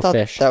an I actual thought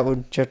fish. That was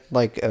just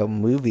like a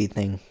movie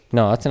thing.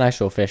 No, that's an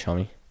actual fish,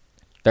 homie.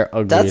 They're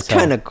ugly That's as hell.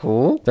 kind of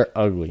cool. They're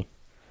ugly.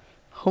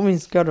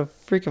 Homie's got a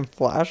freaking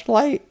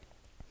flashlight.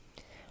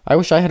 I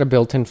wish I had a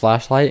built-in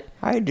flashlight.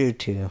 I do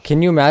too.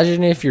 Can you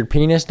imagine if your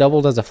penis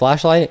doubled as a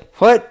flashlight?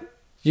 What?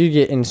 You'd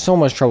get in so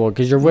much trouble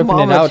because you're whipping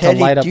Mama it out Teddy,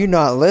 to light up. do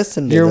not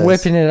listen to You're this.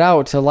 whipping it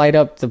out to light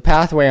up the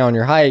pathway on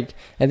your hike,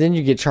 and then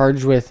you get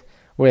charged with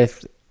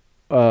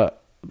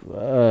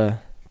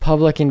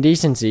public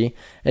indecency.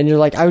 And you're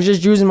like, I was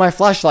just using my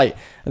flashlight.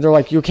 And they're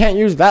like, you can't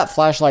use that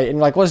flashlight. And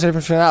you're like, what's the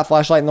difference between that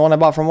flashlight and the one I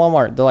bought from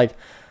Walmart? They're like,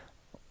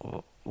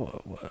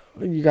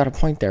 you got a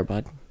point there,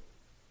 bud.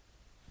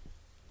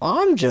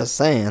 I'm just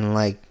saying,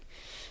 like,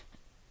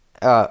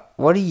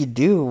 what do you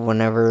do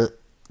whenever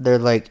they're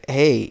like,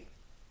 hey,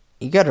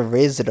 you got to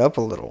raise it up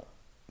a little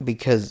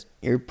because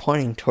you're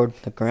pointing toward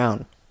the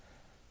ground.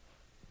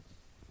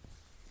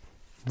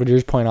 Would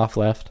yours point off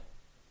left?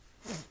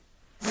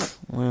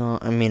 Well,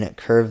 I mean, it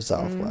curves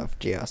off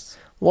left, yes.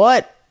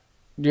 What?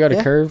 You got a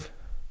Yeah. curve?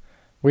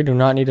 We do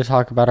not need to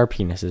talk about our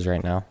penises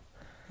right now.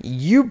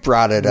 You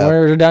brought it up.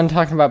 We're done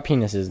talking about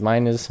penises.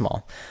 Mine is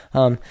small.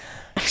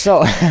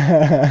 So,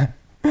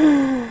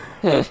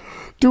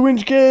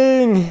 2-inch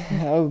king.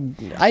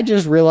 I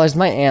just realized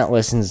my aunt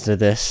listens to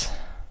this.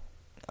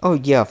 Oh,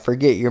 yeah,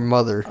 forget your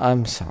mother.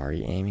 I'm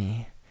sorry,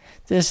 Amy.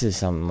 This is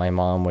something my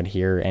mom would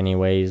hear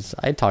anyways.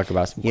 I talk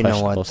about some You know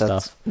questionable what?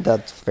 stuff.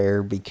 That's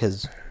fair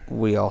because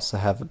we also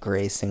have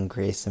Grayson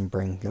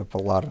brings up a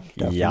lot of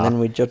stuff. Yeah. And then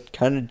we just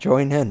kind of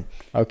join in.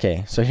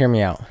 Okay, so hear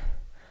me out.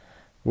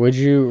 Would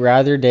you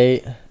rather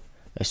date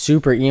a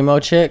super emo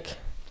chick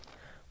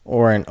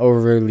or an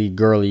overly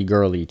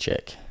girly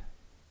chick?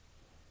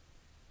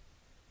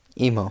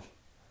 Emo.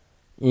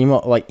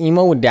 Emo, like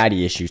emo with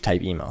daddy issues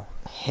type emo.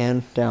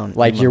 Hands down.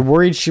 Like emo. you're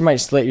worried she might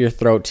slit your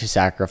throat to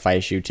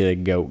sacrifice you to the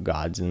goat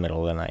gods in the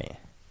middle of the night.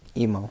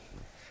 Emo.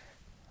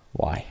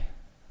 Why?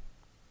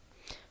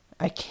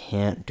 I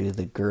can't do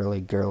the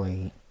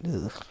girly.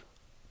 Ugh.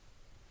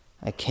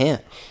 I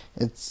can't.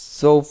 It's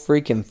so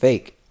freaking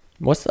fake.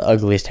 What's the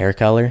ugliest hair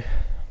color?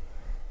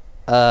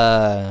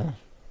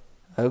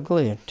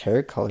 Ugly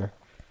hair color.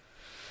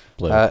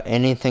 Blue.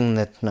 Anything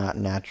that's not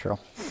natural.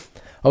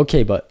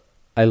 Okay, but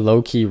I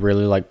low-key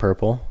really like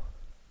purple.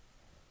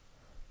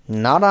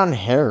 Not on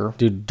hair.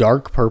 Dude,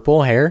 dark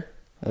purple hair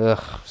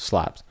Ugh.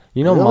 slaps.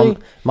 You know, Really?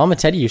 Mama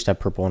Teddy used to have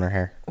purple in her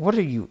hair What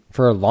are you,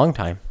 for a long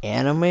time.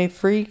 anime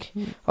freak?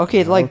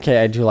 Okay, like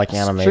Okay, I do like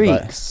anime,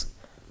 streaks. but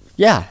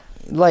yeah,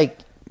 Like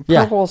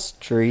Yeah. purple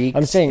streaks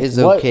I'm saying, is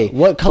what- okay.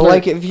 what But, color-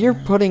 like if you're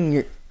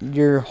putting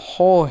your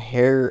whole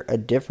hair a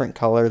different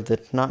color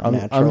that's not I'm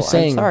natural.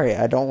 saying- I'm sorry,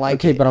 I don't like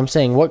okay, it. but I'm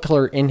saying, what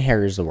color in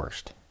hair is the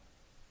worst?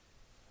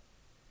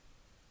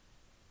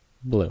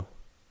 Blue.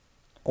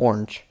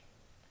 Orange.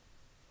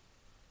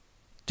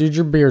 Dude,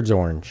 your beard's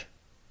orange.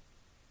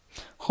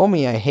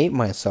 Homie, I hate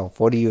myself.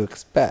 What do you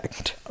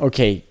expect?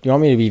 Okay, you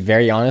want me to be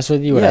very honest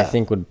with you? What I Yeah.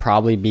 think would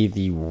probably be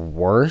the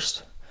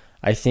worst?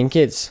 I think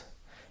it's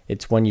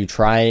when you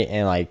try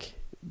and like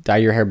dye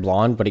your hair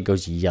blonde, but it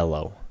goes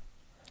yellow.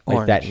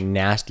 Like that Orange.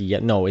 nasty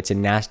no, it's a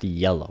nasty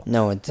yellow.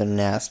 No, it's a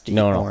nasty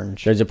No.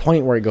 orange. There's a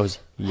point where it goes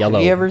yellow.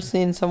 Have you ever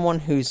seen someone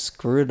who's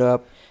screwed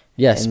up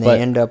Yes, and but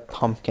they end up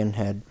pumpkin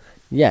head?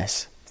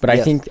 yes, but Yes,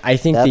 I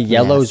think that's the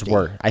yellow's nasty.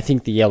 worse. I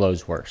think the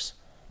yellow's worse,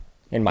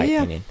 in my Yeah.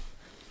 opinion.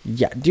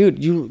 Yeah,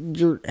 dude,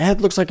 your head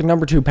looks like a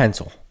number 2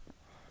 pencil.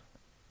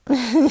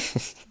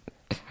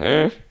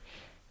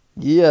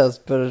 Yes,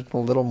 but it's a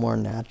little more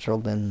natural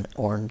than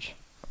orange.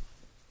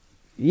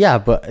 Yeah,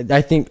 but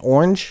I think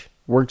orange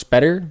works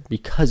better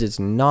because it's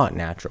not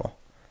natural.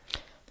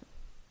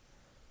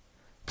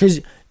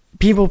 Because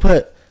people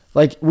put,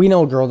 like, we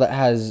know a girl that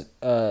has,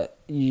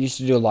 used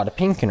to do a lot of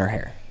pink in her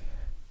hair.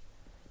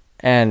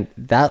 And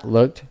that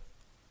looked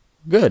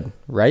good,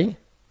 right?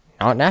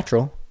 Not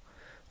natural.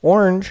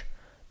 Orange,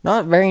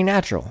 not very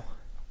natural.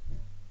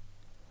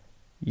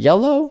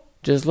 Yellow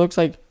just looks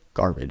like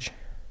garbage.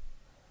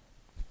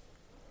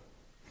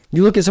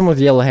 You look at someone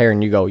with yellow hair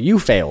and you go, you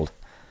failed.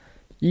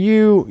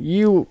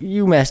 You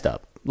messed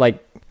up.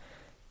 Like,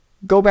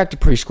 go back to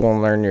preschool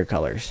and learn your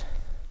colors.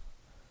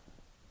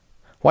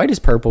 Why does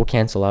purple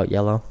cancel out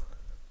yellow?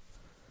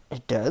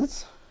 It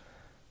does?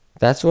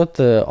 That's what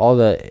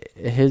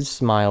his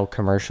smile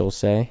commercials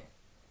say.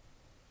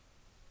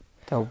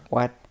 The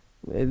what?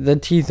 The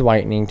teeth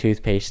whitening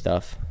toothpaste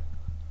stuff.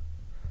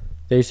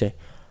 They say,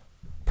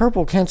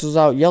 purple cancels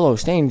out yellow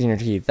stains in your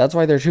teeth. That's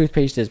why their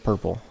toothpaste is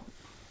purple.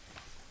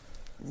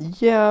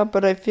 Yeah,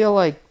 but I feel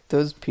like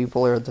those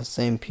people are the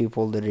same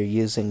people that are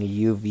using a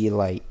UV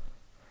light.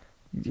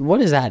 What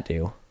does that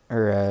do?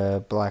 Or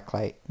a black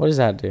light. What does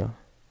that do?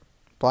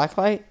 Black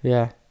light?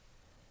 Yeah.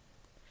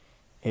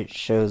 It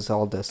shows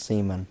all the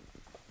semen.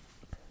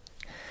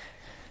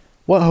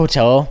 What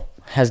hotel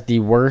has the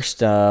worst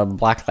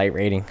black light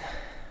rating?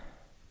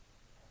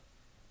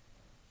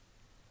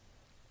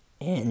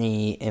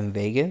 Any in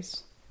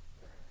Vegas?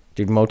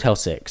 Dude, Motel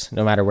 6.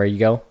 No matter where you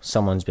go,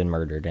 someone's been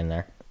murdered in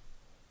there.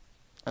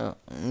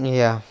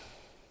 Yeah.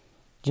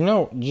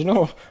 Do you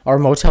know our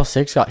Motel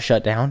 6 got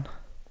shut down?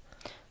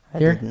 I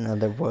Here? didn't know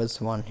there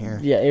was one here.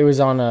 Yeah, it was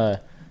on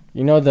the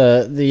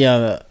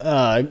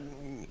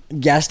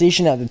gas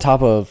station at the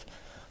top of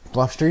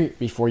Bluff Street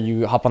before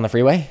you hop on the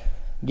freeway.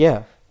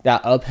 Yeah.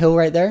 That uphill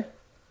right there,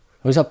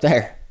 it was up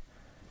there.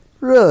 It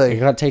Really?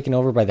 got taken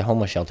over by the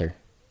homeless shelter.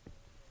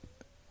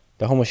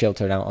 The homeless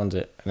shelter now owns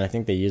it, and I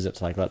think they use it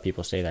to, like, let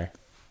people stay there.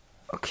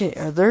 Okay,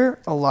 are there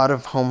a lot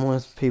of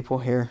homeless people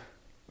here?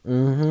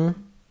 Mm-hmm.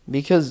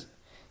 Because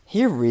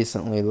here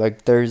recently,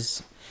 like,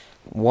 there's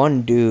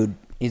one dude,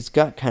 he's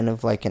got kind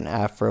of like an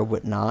afro,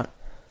 but not.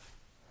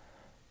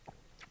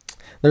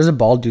 There's a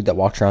bald dude that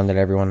walks around that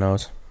everyone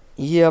knows.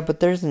 Yeah,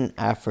 but there's an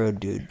afro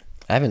dude.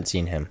 I haven't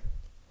seen him.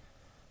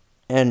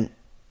 And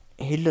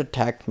he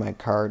attacked my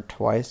car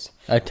twice.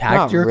 Attacked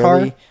Not your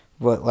really, car?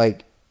 but,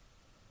 like,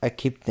 I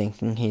keep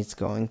thinking he's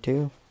going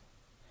to.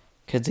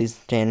 Because he's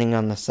standing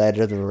on the side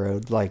of the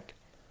road, like,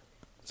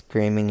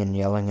 screaming and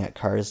yelling at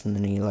cars, and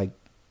then he, like,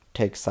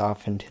 takes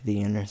off into the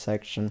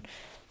intersection.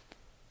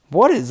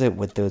 What is it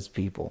with those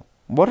people?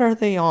 What are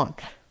they on?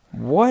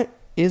 What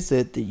is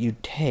it that you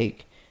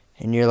take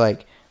and you're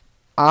like,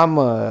 I'm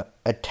a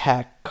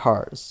attack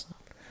cars?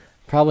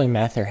 Probably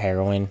meth or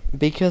heroin.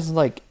 Because,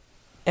 like,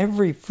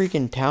 every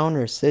freaking town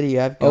or city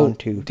I've gone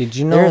to, did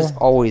you know there's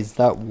always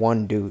that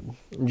one dude.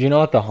 Do you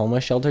know at the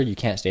homeless shelter you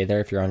can't stay there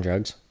if you're on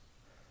drugs?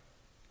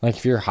 Like,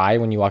 if you're high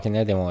when you walk in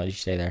there, they won't let you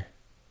stay there.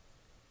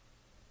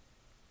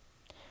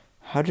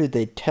 How do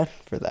they test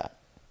for that?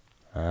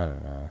 I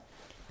don't know.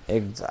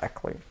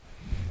 Exactly.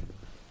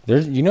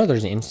 There's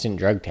instant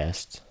drug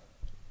tests.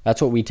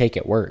 That's what we take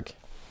at work.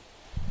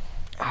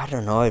 I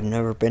don't know. I've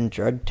never been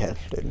drug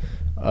tested.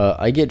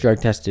 I get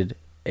drug tested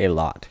a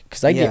lot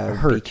because I get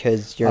hurt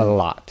because you're a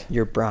lot.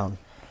 You're brown.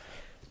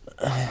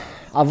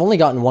 I've only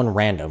gotten one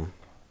random.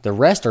 The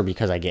rest are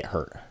because I get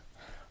hurt.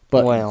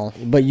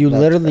 But you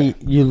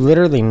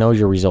literally know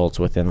your results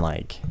within,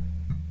 like,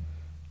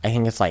 I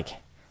think it's like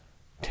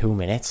 2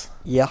 minutes.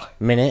 Yeah.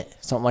 Minute,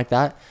 something like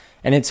that.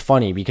 And it's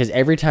funny because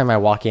every time I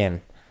walk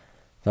in,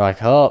 they're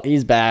like, oh,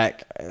 he's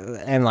back.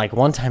 And, like,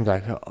 one time they're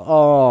like,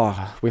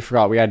 oh, we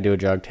forgot we got to do a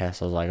drug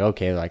test. I was like,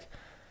 okay, like,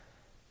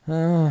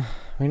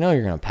 we know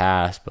you're going to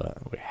pass,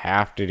 but we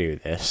have to do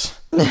this.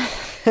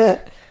 I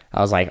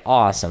was like,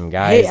 awesome,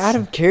 guys. Hey, out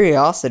of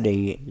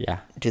curiosity, yeah.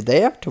 do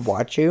they have to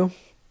watch you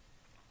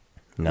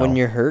when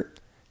you're hurt?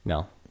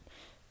 No.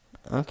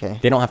 Okay.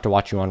 They don't have to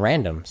watch you on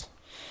randoms.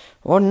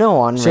 Well, no,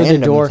 on So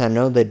randoms, I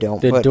know they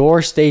don't. The but,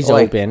 door stays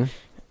like, open,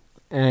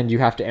 and you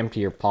have to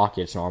empty your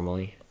pockets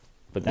normally.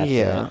 But that's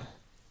it.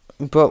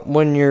 But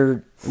when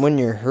you're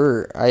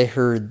hurt, I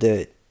heard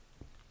that,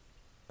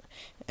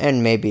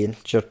 and maybe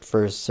it's just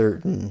for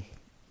certain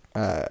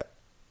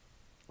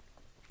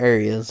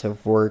areas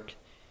of work,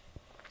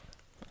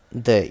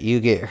 that you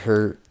get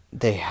hurt,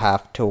 they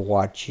have to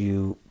watch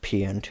you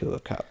pee into a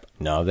cup.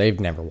 No, they've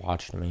never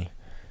watched me.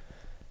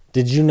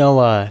 Did you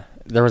know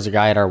there was a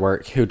guy at our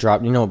work who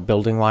dropped,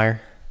 building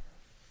wire?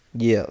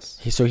 Yes.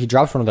 He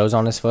dropped one of those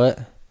on his foot,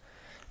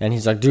 and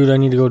he's like, dude, I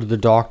need to go to the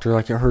doctor,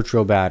 like, it hurts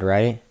real bad,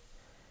 right?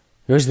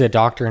 He goes to the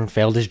doctor and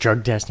failed his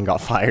drug test and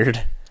got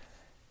fired.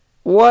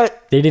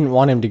 What? They didn't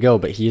want him to go,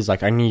 but he's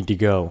like, I need to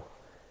go.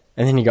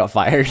 And then he got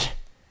fired.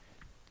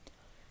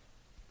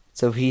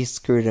 So he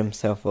screwed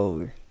himself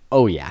over.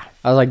 Oh, yeah.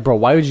 I was like, bro,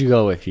 why would you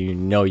go if you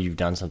know you've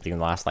done something in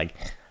the last,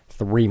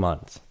 3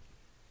 months?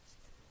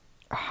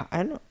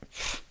 I don't...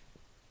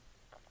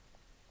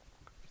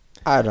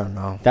 I don't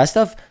know. That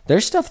stuff,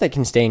 there's stuff that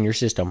can stay in your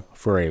system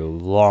for a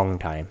long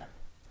time.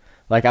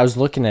 Like, I was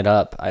looking it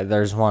up.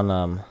 There's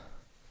one,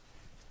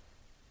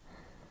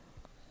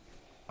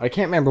 I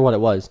can't remember what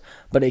it was,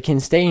 but it can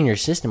stay in your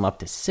system up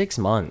to 6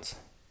 months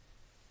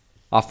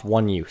off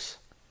one use.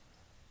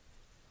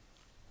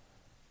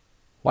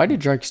 Why do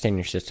drugs stay in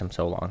your system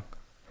so long?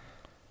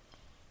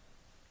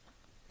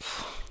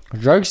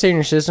 Drugs stay in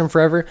your system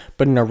forever,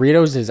 but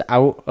Doritos is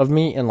out of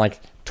me in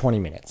like 20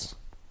 minutes.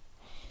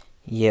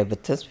 Yeah,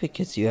 but that's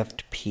because you have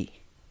to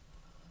pee.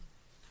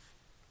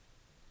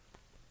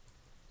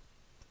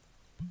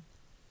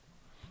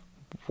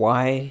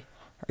 Why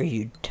are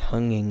you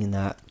tonguing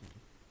that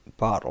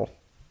bottle?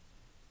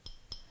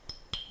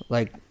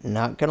 Like,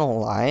 not gonna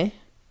lie,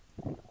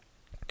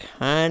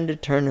 kinda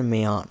turning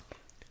me on.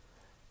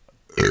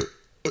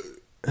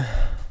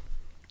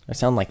 I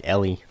sound like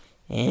Ellie.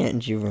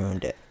 And you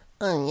ruined it.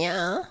 Oh,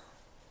 yeah?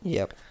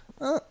 Yep.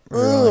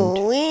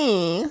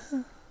 Ruined.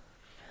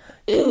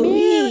 Come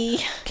here.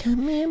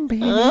 Come here,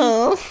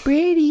 Brady.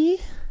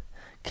 Brady,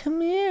 come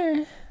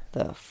here.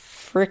 The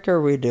frick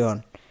are we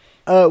doing?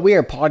 We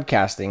are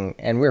podcasting,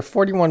 and we're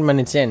 41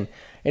 minutes in.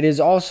 It is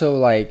also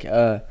like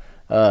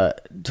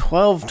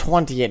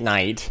 12:20 at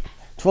night,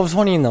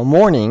 12:20 in the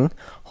morning.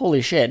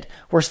 Holy shit,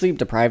 we're sleep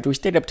deprived. We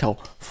stayed up till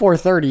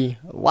 4:30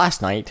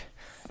 last night,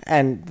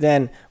 and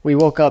then we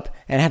woke up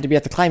and had to be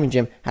at the climbing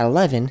gym at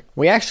 11.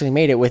 We actually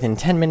made it within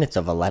 10 minutes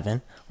of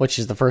 11, which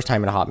is the first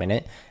time in a hot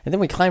minute. And then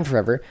we climbed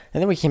forever,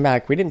 and then we came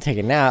back. We didn't take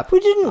a nap.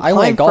 We didn't I climb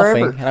went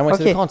golfing, forever. and I went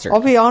to the concert.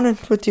 I'll be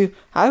honest with you.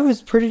 I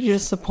was pretty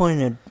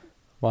disappointed.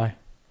 Why?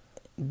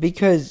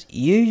 Because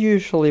you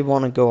usually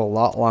want to go a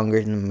lot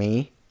longer than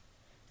me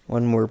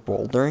when we're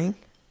bouldering.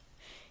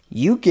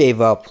 You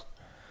gave up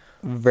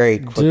very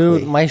quickly.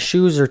 Dude, my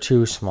shoes are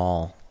too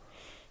small.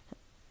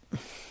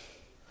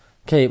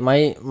 Okay,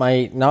 my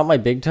not my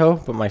big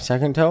toe, but my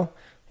second toe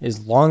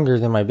is longer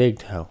than my big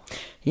toe.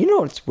 You know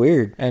what's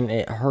weird? And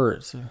it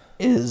hurts.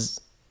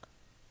 Is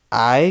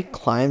I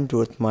climbed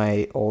with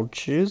my old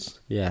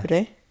shoes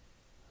today.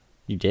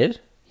 You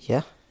did?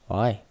 Yeah.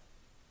 Why?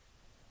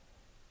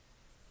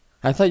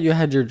 I thought you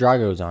had your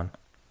Dragos on.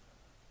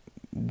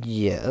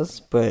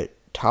 Yes, but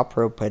top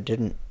rope I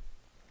didn't.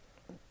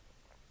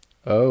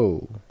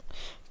 Oh.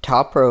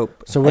 Top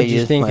rope. So what did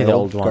you think of the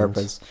old ones?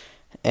 Scarpas,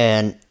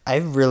 and I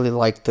really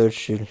like those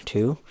shoes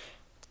too.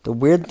 The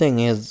weird thing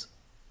is,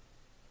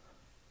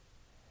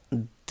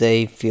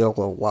 they feel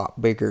a lot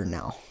bigger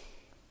now.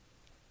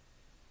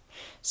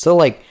 So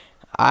like,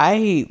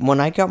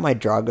 when I got my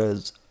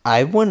Dragos,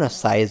 I went a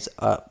size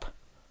up.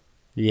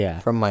 Yeah.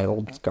 From my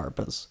old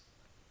Scarpas.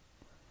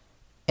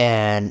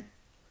 And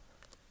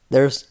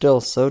they're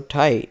still so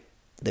tight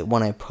that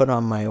when I put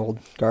on my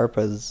old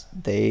Scarpas,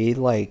 they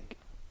like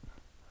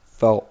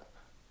felt,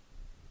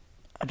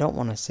 I don't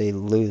want to say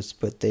loose,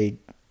 but they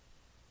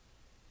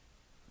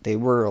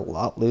were a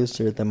lot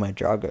looser than my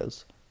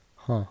Dragos.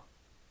 Huh.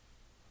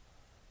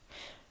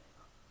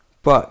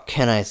 But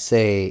can I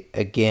say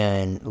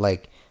again,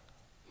 like,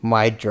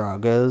 my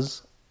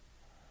Dragos,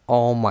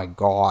 oh my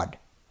god.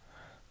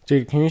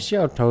 Dude, can you see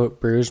how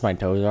bruised my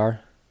toes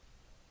are?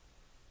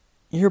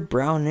 You're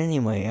brown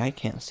anyway. I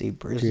can't see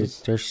bruises.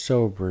 Dude, they're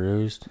so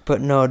bruised.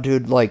 But no,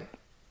 dude, like,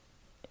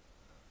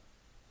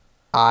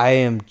 I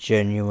am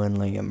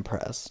genuinely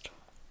impressed.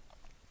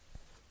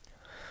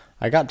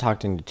 I got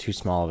talked into too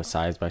small of a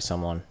size by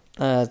someone.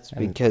 That's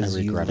because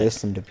you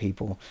listen to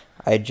people.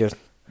 I just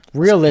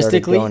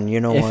realistically, going, you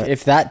know what?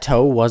 If that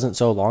toe wasn't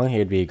so long, it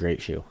would be a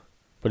great shoe.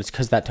 But it's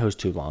because that toe's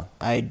too long.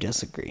 I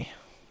disagree.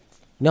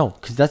 No,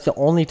 because that's the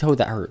only toe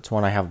that hurts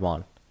when I have them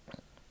on.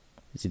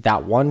 Is it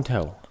that one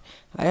toe?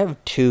 I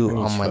have two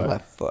on my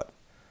left foot.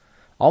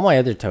 All my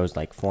other toes,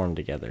 like, form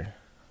together.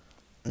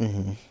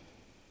 Mm-hmm.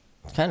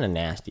 It's kind of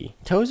nasty.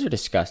 Toes are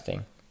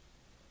disgusting.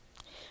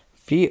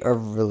 Feet are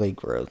really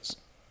gross.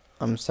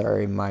 I'm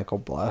sorry, Michael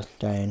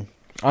Blaustein.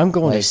 I'm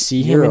going to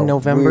see him in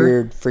November.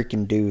 Weird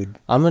freaking dude.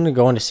 I'm going to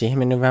go in to see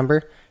him in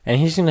November, and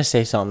he's going to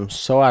say something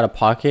so out of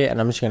pocket, and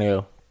I'm just going to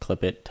go,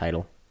 clip it,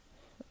 title.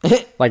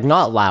 Like,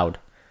 not loud.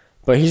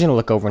 But he's going to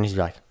look over and he's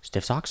like,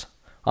 stiff socks?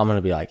 I'm going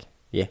to be like,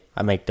 yeah,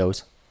 I make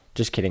those.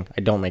 Just kidding.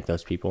 I don't make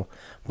those people.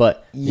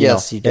 But,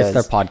 yes, he does.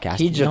 It's their podcast.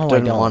 He just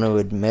doesn't want to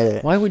admit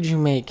it. Why would you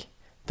make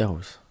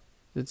those?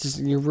 It's just,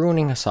 you're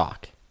ruining a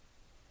sock.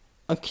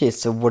 Okay,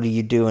 so what do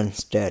you do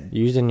instead?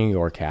 Use a New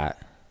York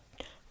hat.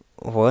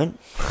 What?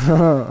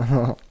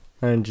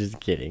 I'm just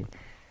kidding.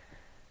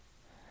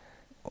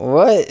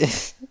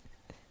 What?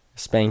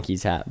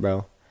 Spanky's hat,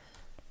 bro.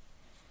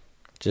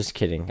 Just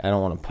kidding. I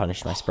don't want to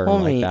punish my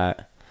sperm like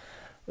that.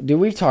 Dude,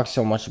 we've talked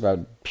so much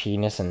about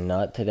penis and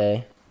nut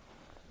today.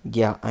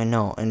 Yeah, I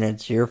know, and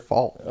it's your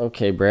fault.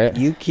 Okay, Brett.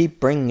 You keep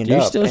bringing it up. Do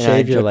you still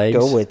shave your legs?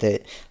 Go with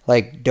it.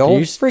 Like,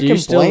 don't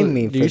freaking blame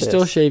me for this. Do you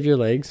still shave your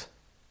legs?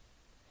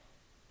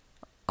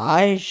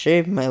 I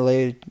shave my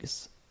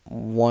legs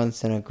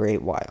once in a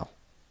great while.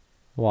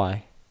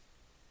 Why?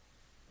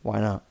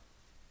 Why not?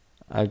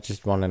 I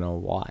just want to know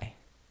why.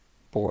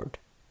 Bored.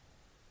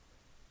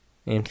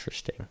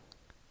 Interesting.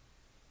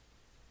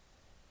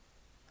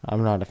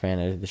 I'm not a fan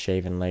of the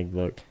shaven leg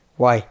look.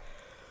 Why?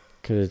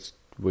 Because it's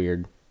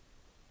weird.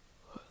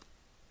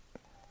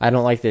 I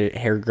don't like the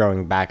hair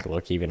growing back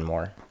look even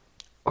more.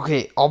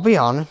 Okay, I'll be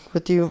honest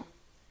with you.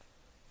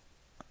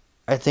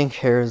 I think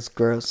hair is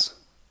gross.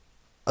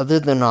 Other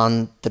than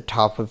on the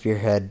top of your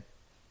head.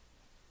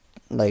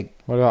 Like...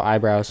 What about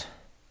eyebrows?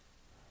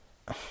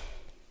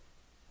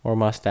 Or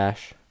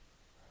mustache?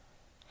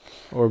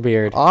 Or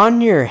beard?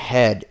 On your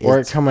head, Or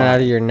it coming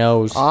out of your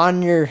nose?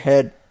 On your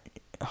head...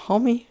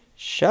 Homie,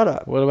 shut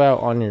up. What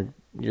about on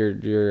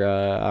your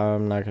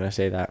I'm not going to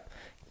say that.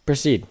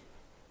 Proceed.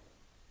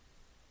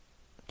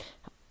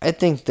 I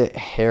think that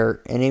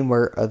hair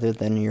anywhere other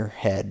than your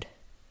head,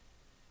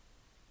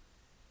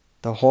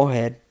 the whole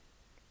head,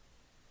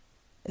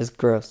 is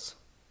gross.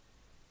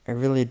 I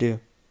really do.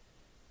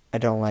 I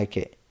don't like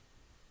it.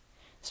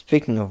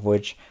 Speaking of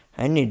which,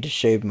 I need to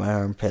shave my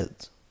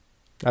armpits.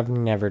 I've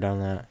never done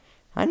that.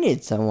 I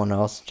need someone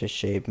else to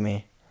shave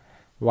me.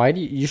 Why do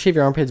you shave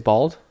your armpits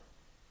bald?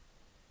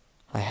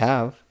 I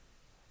have.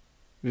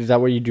 Is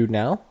that what you do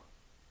now?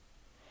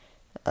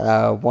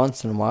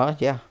 Once in a while,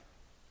 yeah.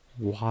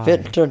 Why? If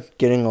it starts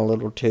getting a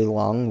little too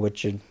long,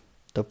 which is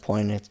the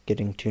point it's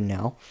getting to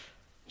now,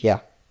 yeah.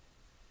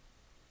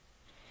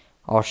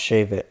 I'll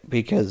shave it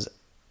because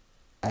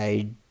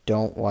I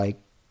don't like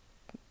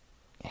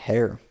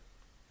hair.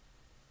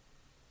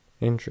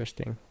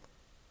 Interesting.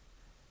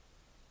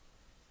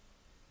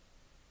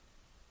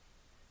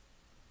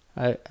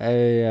 I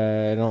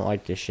don't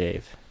like to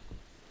shave.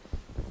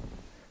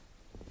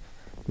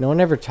 No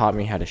one ever taught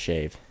me how to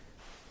shave.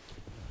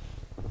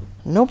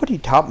 Nobody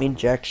taught me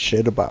jack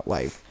shit about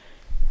life.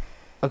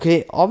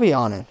 Okay, I'll be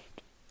honest.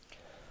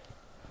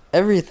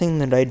 Everything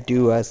that I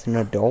do as an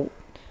adult,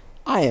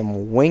 I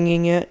am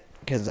winging it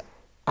because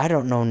I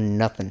don't know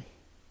nothing.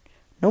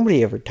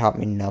 Nobody ever taught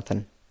me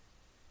nothing.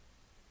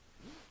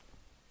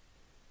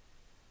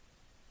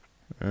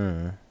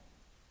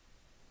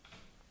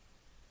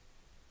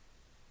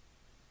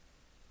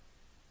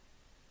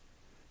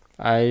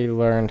 I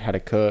learned how to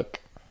cook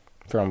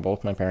from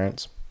both my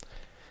parents.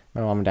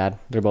 My mom and dad,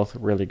 they're both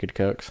really good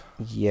cooks.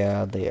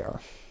 Yeah, they are.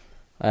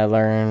 I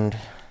learned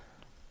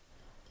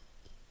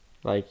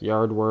like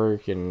yard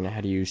work and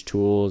how to use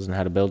tools and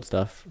how to build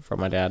stuff from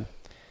my dad.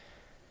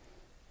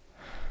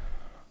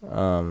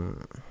 My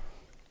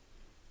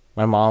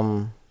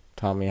mom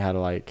taught me how to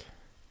like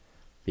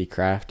be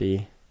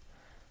crafty.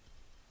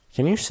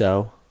 Can you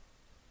sew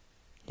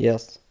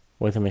Yes.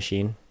 with a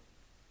machine?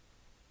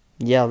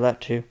 Yeah,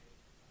 that too.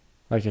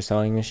 Like a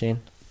sewing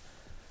machine?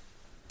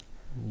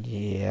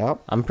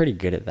 Yep. I'm pretty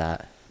good at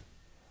that.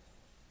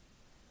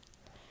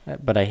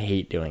 But I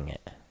hate doing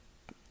it.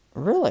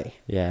 Really?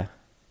 Yeah.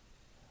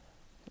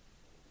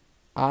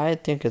 I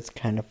think it's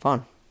kind of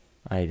fun.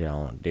 I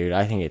don't, dude.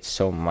 I think it's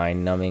so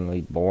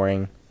mind-numbingly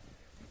boring.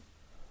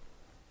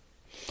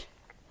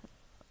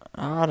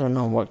 I don't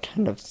know what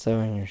kind of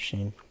sewing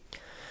machine.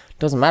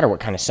 Doesn't matter what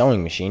kind of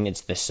sewing machine,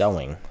 it's the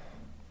sewing.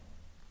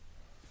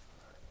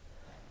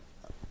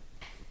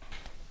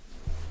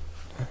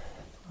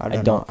 I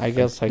don't know. I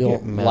guess I get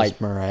don't like-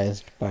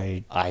 mesmerized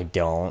by I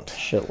don't.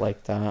 shit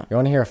like that. You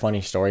want to hear a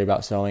funny story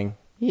about sewing?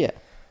 Yeah.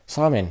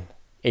 So I'm in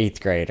 8th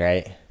grade,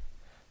 right?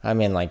 I'm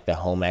in like the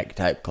home ec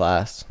type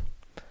class.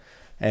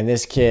 And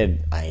this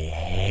kid, I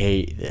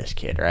hate this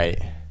kid,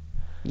 right?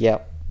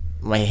 Yep.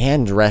 My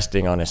hand's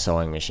resting on a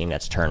sewing machine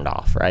that's turned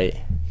off, right?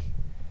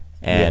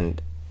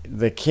 And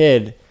the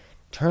kid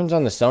turns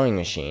on the sewing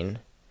machine,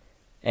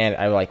 and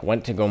I like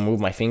went to go move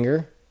my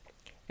finger,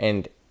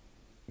 and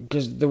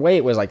because the way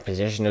it was like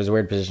positioned, it was a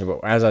weird position, but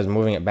as I was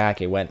moving it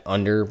back, it went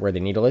under where the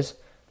needle is.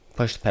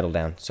 Pushed the pedal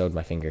down, sewed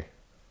my finger.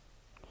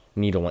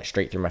 Needle went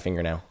straight through my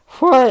fingernail.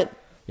 What?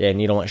 Yeah,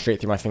 needle went straight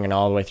through my fingernail,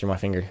 all the way through my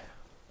finger.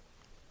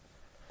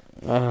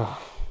 Ugh.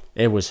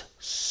 It was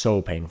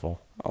so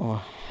painful.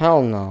 Oh,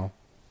 hell no.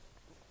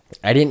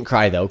 I didn't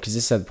cry though, because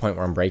this is at the point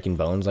where I'm breaking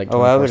bones like 24/7.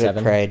 Oh, I would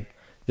have cried.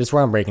 This is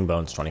where I'm breaking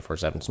bones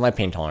 24/7, so my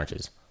pain tolerance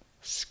is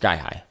sky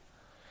high.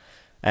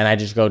 And I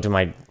just go to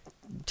my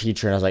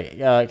teacher and I was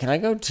like, "Can I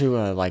go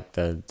to like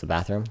the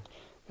bathroom?"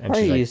 And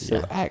Why are you like,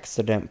 so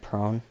accident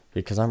prone?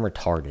 Because I'm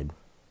retarded.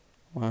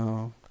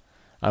 Wow.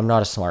 I'm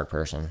not a smart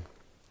person.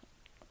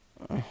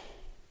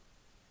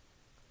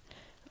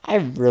 I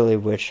really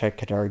wish I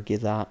could argue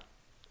that.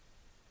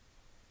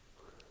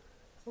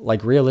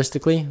 Like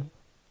realistically,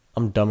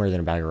 I'm dumber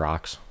than a bag of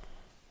rocks.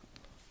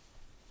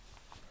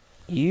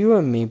 You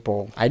and me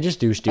both. I just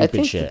do stupid I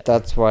think shit.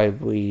 that's why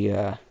we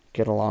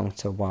get along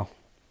so well.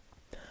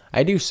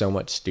 I do so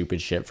much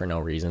stupid shit for no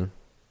reason.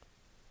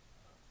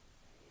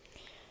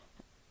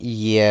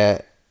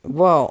 Yeah.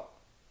 Well,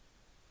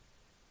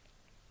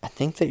 I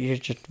think that you're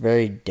just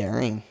very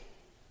daring.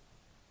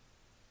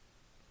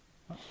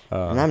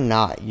 And I'm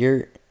not.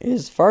 You're,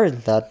 as far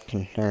as that's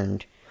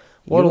concerned,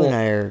 you and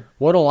I are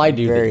What'll I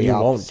do that very you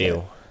opposite. won't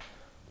do?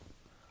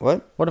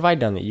 What? What have I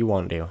done that you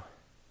won't do?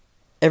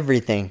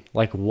 Everything.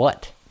 Like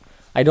what?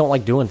 I don't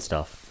like doing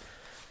stuff.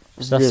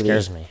 Stuff Really?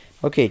 scares me.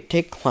 Okay,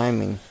 take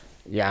climbing.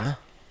 Yeah?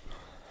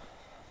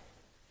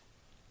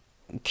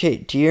 Okay,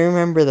 do you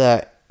remember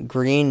that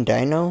green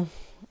dino?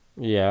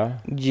 Yeah.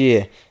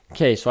 Yeah.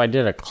 Okay, so I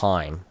did a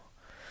climb.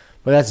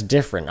 But that's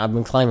different. I've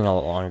been climbing a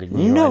lot longer than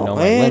you. No, I know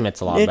my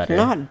limits a lot better. It's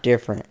not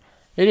different.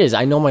 It is.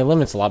 I know my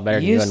limits a lot better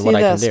than you and what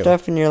I can do. You see that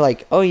stuff and you're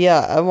like, oh yeah,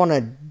 I want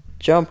to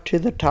jump to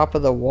the top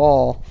of the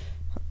wall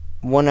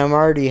when I'm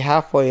already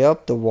halfway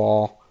up the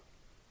wall.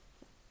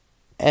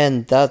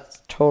 And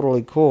that's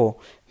totally cool.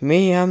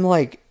 Me, I'm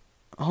like,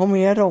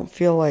 homie, I don't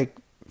feel like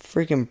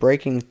freaking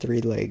breaking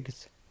 3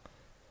 legs.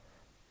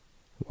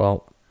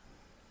 Well,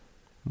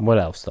 what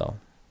else though?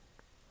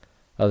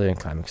 Other than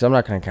climbing, because I'm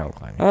not going to count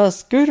climbing.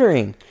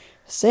 Scootering.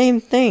 Same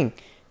thing.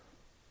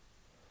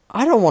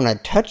 I don't want to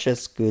touch a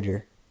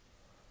scooter.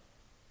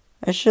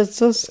 That shit's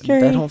so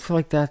scary. I don't feel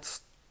like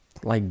that's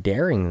like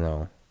daring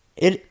though.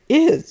 It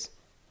is.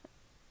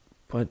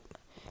 But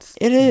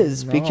it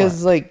is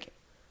because like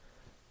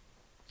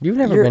you've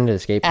never been to the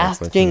skate park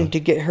with me. Asking to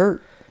get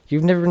hurt.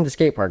 You've never been to the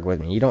skate park with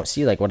me. You don't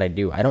see like what I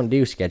do. I don't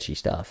do sketchy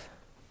stuff.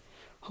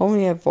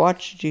 Homie, I've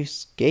watched you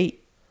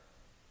skate.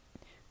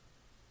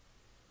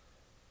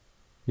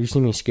 You see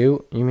me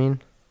scoot, you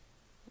mean?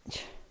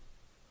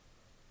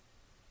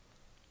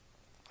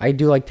 I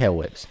do like tail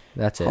whips.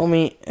 That's it.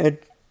 Homie,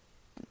 it's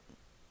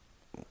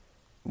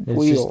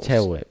wheels. just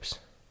tail whips.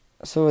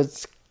 So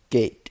it's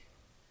skate.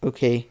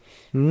 Okay.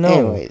 No.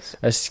 Anyways.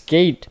 A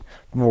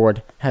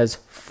skateboard has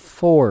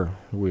 4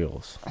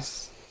 wheels. A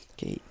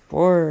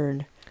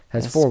skateboard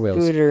has 4 wheels.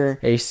 Scooter,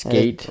 a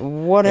skate.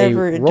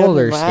 Whatever. A it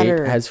roller doesn't matter.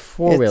 skate has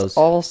 4 wheels. It's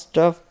all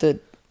stuff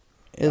that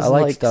is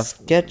like stuff.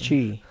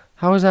 sketchy.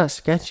 How is that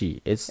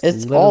sketchy? It's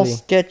all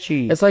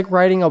sketchy. It's like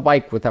riding a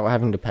bike without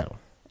having to pedal.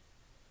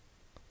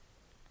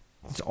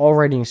 It's all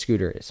riding a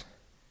scooter is.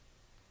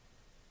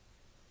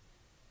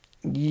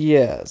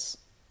 Yes.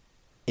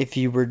 If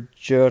you were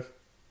just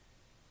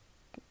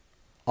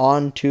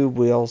on 2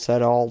 wheels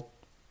at all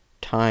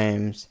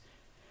times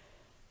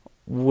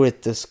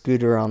with the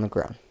scooter on the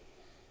ground.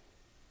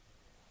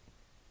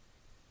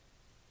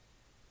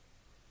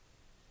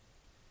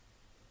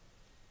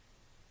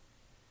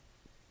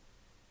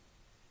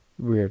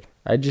 Weird.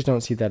 I just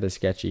don't see that as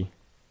sketchy.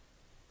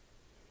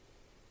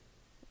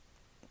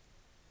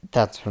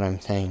 That's what I'm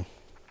saying.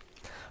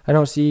 I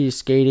don't see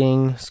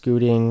skating,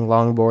 scooting,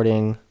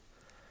 longboarding.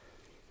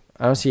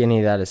 I don't see any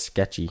of that as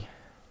sketchy.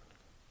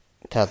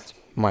 That's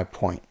my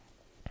point.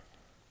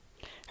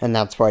 And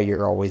that's why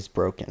you're always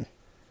broken.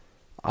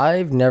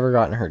 I've never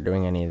gotten hurt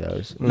doing any of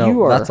those. No,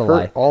 you are that's a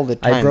lie. Hurt all the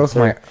time. I broke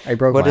my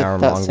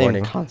arm that longboarding.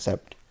 Same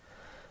concept.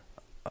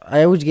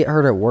 I always get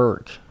hurt at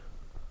work.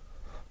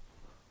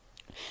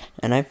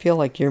 And I feel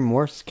like you're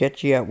more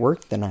sketchy at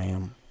work than I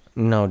am.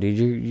 No, dude,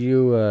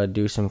 you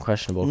do some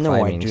questionable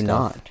climbing stuff. No,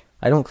 I do not.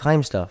 I don't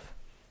climb stuff.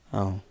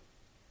 Oh.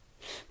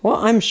 Well,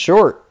 I'm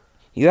short.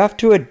 You have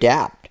to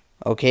adapt,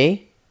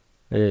 okay?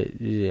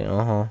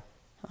 Uh-huh.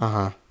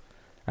 Uh-huh.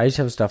 I just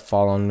have stuff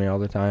fall on me all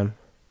the time.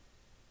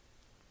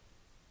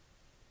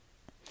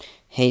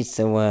 Hey,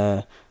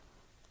 so,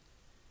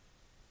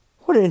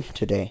 what is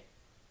today?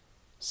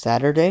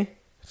 Saturday?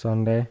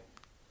 Sunday?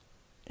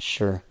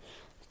 Sure.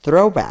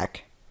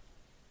 Throwback.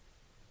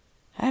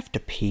 I have to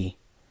pee.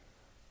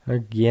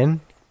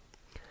 Again?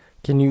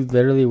 Can you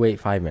literally wait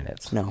 5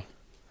 minutes? No.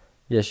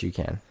 Yes, you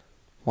can.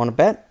 Want to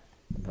bet?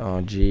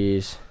 Oh,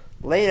 jeez.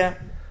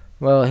 Later.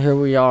 Well, here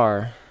we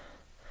are.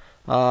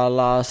 I'm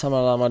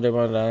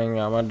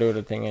gonna do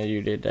the thing as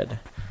you did that.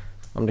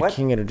 I'm the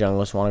king of the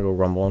jungle, so I want to go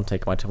rumble and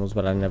take my tumbles,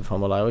 but I never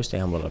fumble. I always stay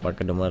humble. If I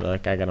could do it,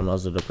 like I got a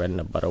muzzle, the bread and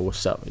the butter.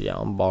 What's up? Yeah,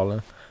 I'm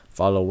balling.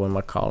 Following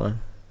my calling.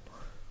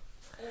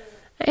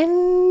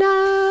 And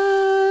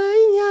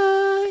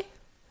I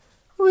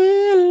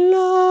will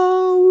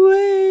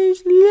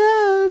always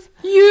love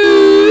you.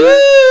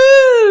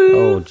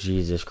 Oh,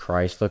 Jesus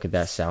Christ. Look at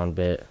that sound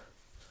bit.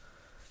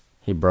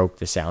 He broke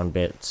the sound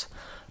bits.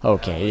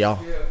 Okay, y'all.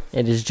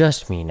 It is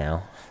just me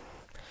now.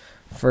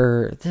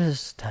 For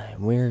this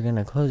time, we're going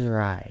to close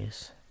our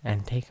eyes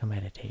and take a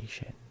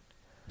meditation.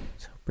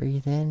 So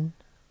breathe in.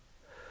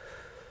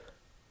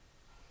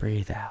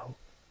 Breathe out.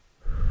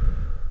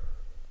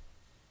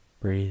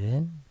 Breathe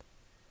in.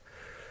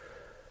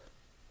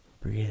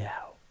 Breathe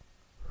out.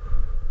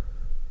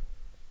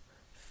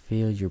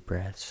 Feel your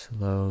breath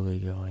slowly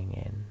going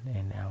in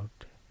and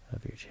out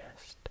of your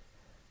chest.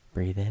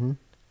 Breathe in.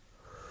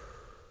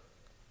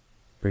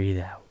 Breathe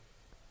out.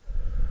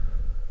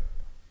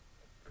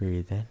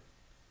 Breathe in.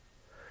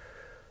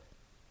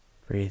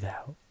 Breathe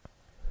out.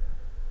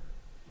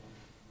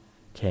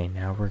 Okay,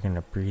 now we're going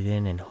to breathe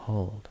in and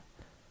hold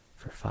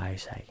for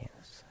 5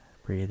 seconds.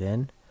 Breathe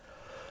in.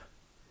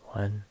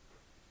 1,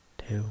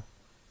 2,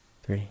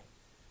 3,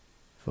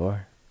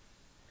 4,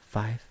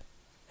 5,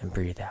 and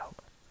breathe out.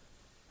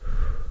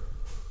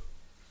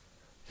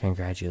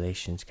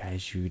 Congratulations,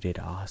 guys. You did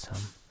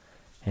awesome.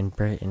 And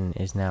Britton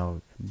is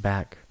now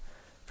back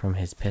from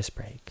his piss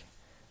break.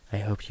 I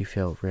hope you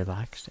feel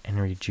relaxed and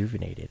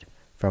rejuvenated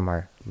from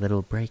our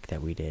little break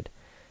that we did.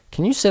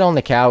 Can you sit on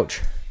the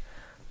couch?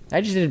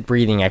 I just did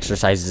breathing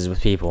exercises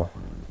with people.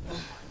 Oh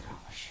my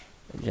gosh.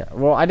 Yeah,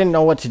 well, I didn't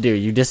know what to do.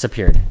 You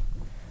disappeared.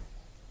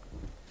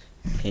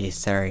 Hey,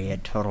 sorry,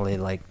 it totally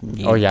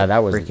Oh yeah, that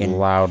was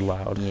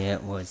loud. Yeah,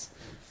 it was.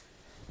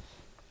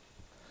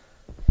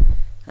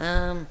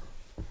 There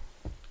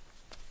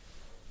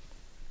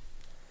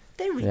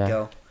we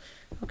go.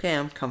 Okay,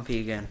 I'm comfy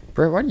again.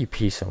 Brett, why do you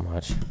pee so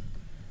much?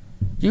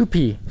 You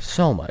pee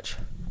so much.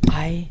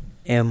 I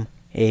am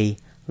a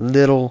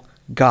little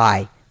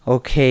guy.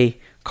 Okay,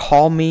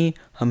 call me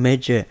a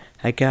midget.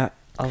 I got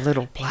a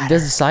little bladder.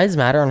 Does the size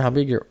matter on how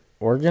big your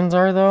organs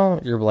are, though?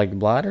 Your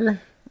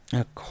bladder?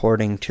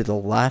 According to the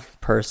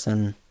last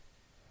person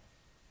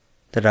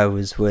that I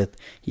was with,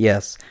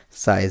 yes,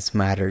 size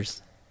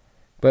matters.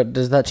 But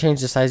does that change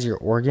the size of your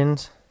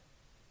organs?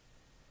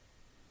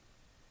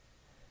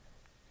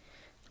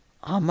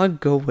 I'm gonna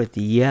go with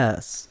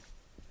yes.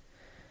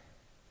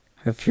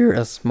 If you're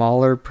a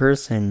smaller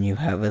person, you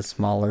have a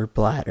smaller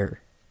bladder.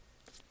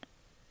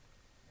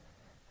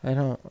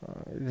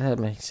 That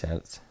makes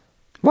sense.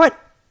 What?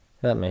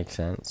 That makes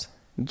sense.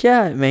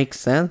 Yeah, it makes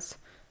sense.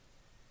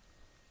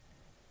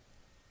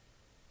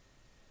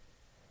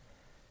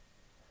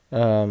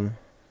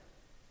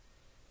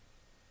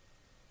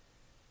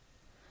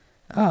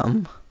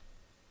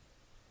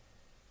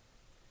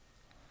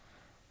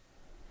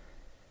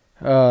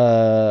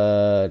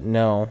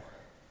 No.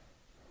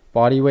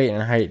 Body weight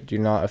and height do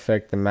not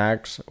affect the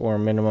max or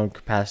minimum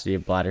capacity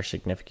of bladder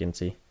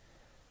significancy.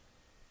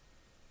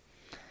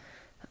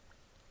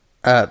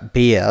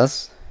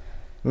 BS.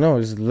 No,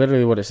 it's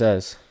literally what it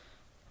says.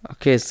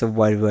 Okay, so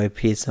why do I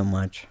pee so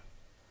much?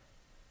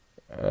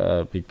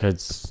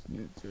 Because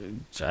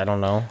I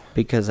don't know.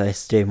 Because I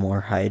stay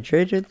more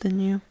hydrated than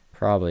you?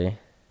 Probably.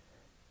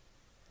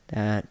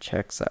 That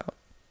checks out.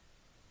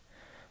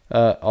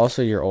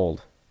 Also, you're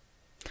old.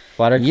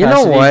 Bladder capacity, you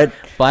know what?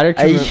 Bladder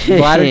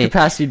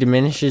capacity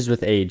diminishes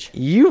with age.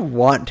 You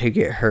want to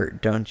get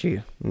hurt, don't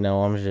you?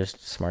 No, I'm just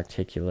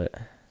smarticulate.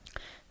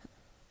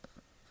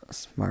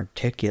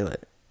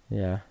 Smarticulate?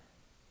 Yeah.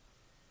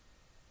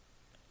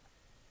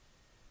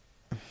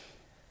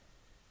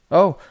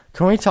 Oh,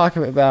 can we talk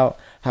about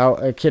how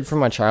a kid from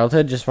my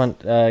childhood just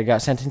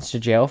got sentenced to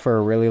jail for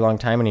a really long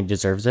time and he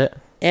deserves it?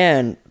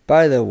 And,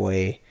 by the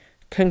way,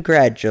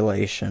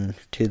 congratulations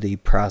to the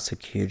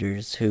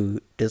prosecutors who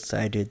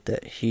decided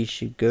that he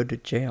should go to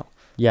jail.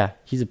 Yeah,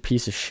 he's a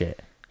piece of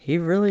shit. He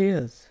really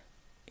is.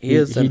 He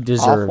is an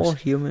awful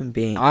human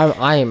being.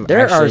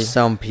 There are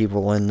some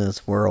people in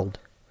this world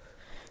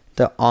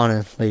that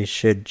honestly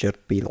should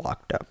just be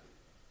locked up.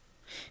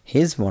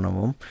 He's one of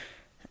them.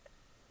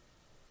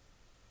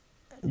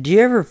 Do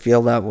you ever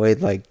feel that way?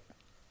 Like,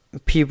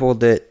 people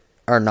that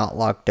are not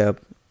locked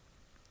up,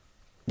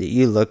 that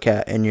you look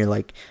at and you're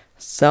like,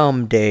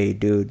 someday,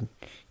 dude,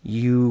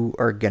 you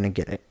are gonna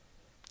get it.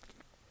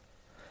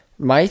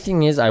 My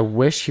thing is, I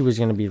wish he was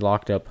gonna be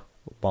locked up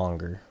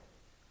longer.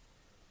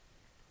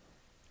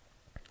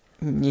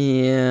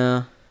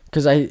 Yeah.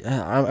 Because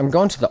I'm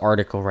going to the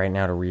article right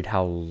now to read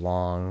how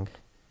long.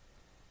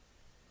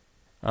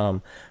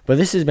 But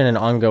this has been an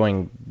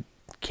ongoing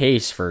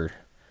case for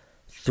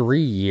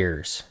 3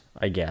 years,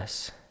 I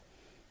guess.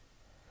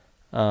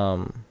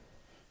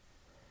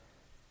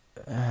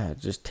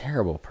 Just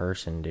terrible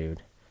person,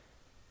 dude.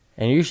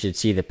 And you should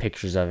see the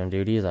pictures of him,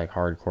 dude. He's like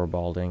hardcore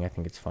balding. I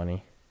think it's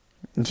funny.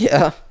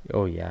 Yeah.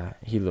 Oh yeah,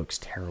 he looks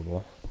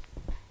terrible.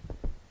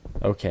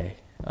 Okay.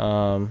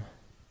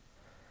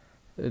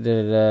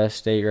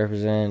 State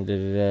represent.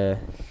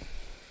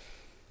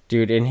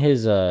 Dude, in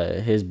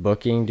his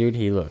booking, dude,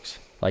 he looks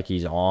like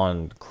he's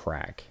on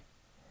crack.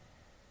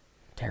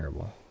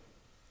 Terrible.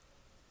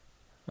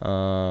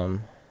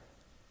 The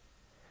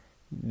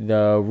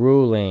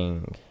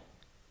ruling.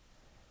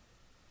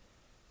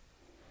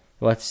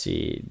 Let's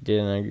see.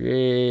 Didn't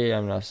agree.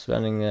 I'm not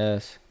spending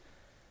this.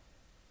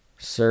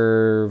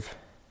 Serve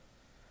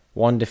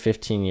 1 to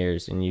 15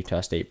 years in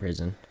Utah State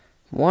Prison.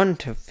 1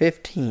 to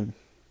 15.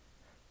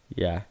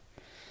 Yeah.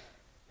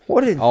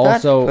 What did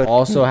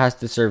also has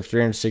to serve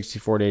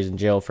 364 days in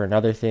jail for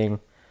another thing.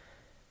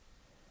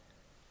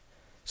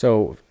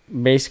 So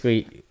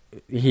basically,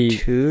 he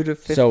 2 to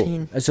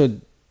 15.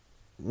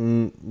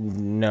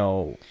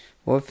 No.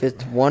 What if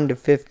it's 1 to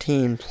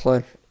 15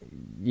 plus?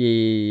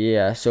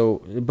 Yeah.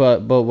 So,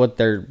 but what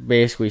they're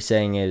basically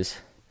saying is,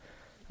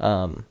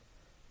 1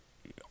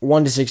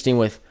 to 16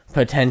 with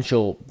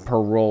potential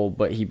parole,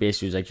 but he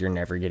basically was like, you're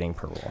never getting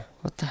parole.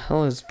 What the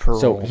hell is parole?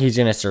 So he's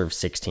gonna serve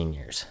 16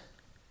 years.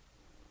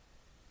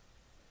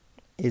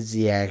 Is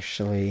he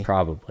actually?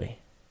 Probably.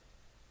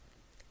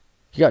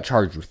 He got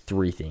charged with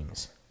 3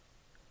 things.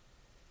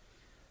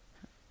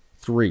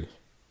 3.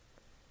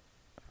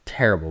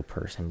 Terrible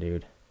person,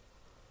 dude.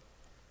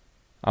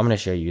 I'm gonna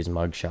show you his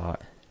mugshot.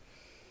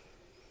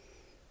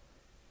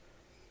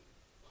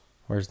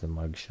 Where's the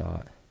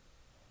mugshot?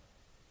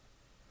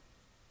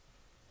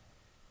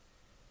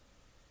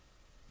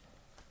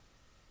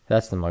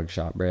 That's the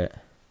mugshot, Britt.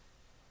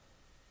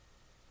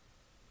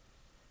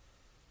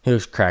 He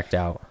was cracked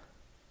out.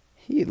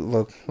 He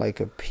looked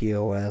like a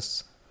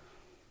POS.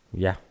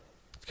 Yeah,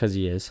 it's because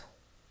he is.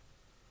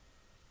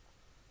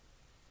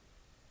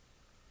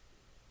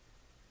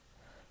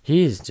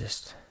 He's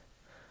just...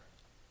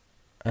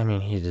 I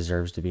mean, he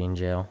deserves to be in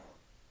jail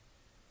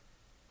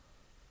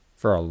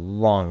for a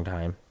long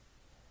time.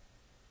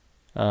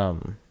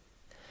 And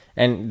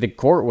the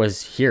court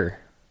was here,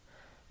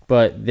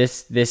 but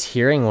this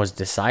hearing was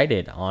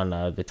decided on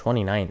the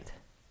 29th.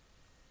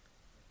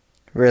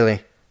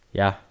 Really?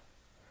 Yeah.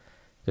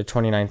 The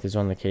 29th is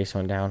when the case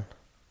went down.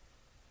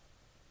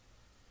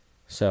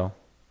 So,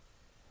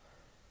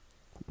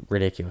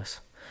 ridiculous.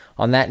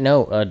 On that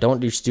note, don't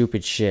do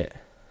stupid shit.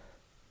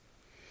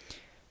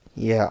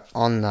 Yeah,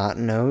 on that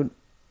note,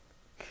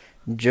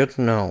 just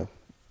know,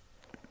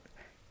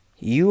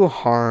 you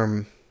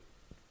harm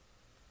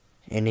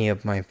any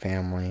of my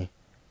family,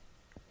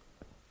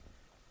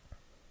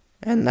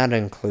 and that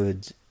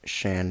includes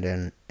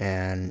Shandon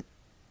and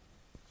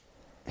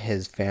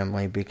his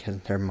family because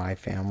they're my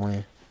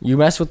family. You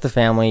mess with the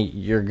family,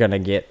 you're gonna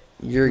get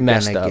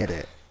messed up. Get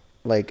it.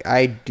 Like,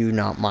 I do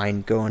not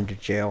mind going to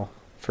jail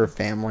for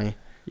family.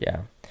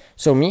 Yeah.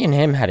 So me and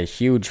him had a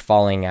huge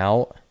falling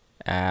out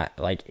at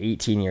like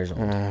 18 years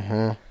old.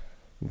 Mm-hmm.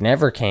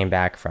 Never came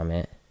back from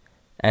it.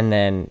 And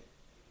then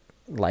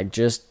like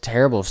just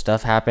terrible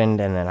stuff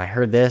happened, and then I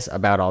heard this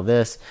about all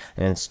this,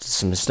 and then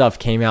some stuff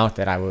came out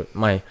that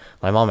my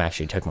mom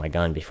actually took my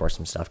gun before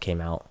some stuff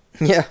came out.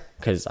 Yeah.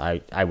 Because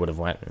I would have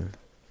went and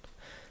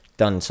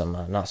done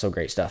some not so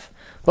great stuff.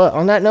 But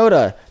on that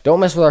note, don't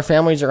mess with our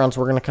families, or else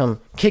we're gonna come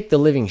kick the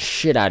living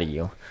shit out of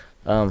you.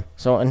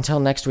 So until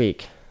next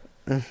week.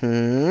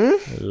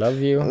 Mm-hmm. Love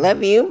you.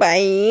 Love you.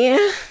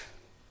 Bye.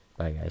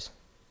 Bye, guys.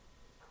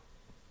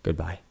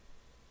 Goodbye.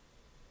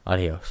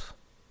 Adios.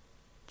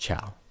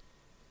 Ciao.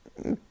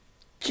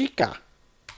 Chica.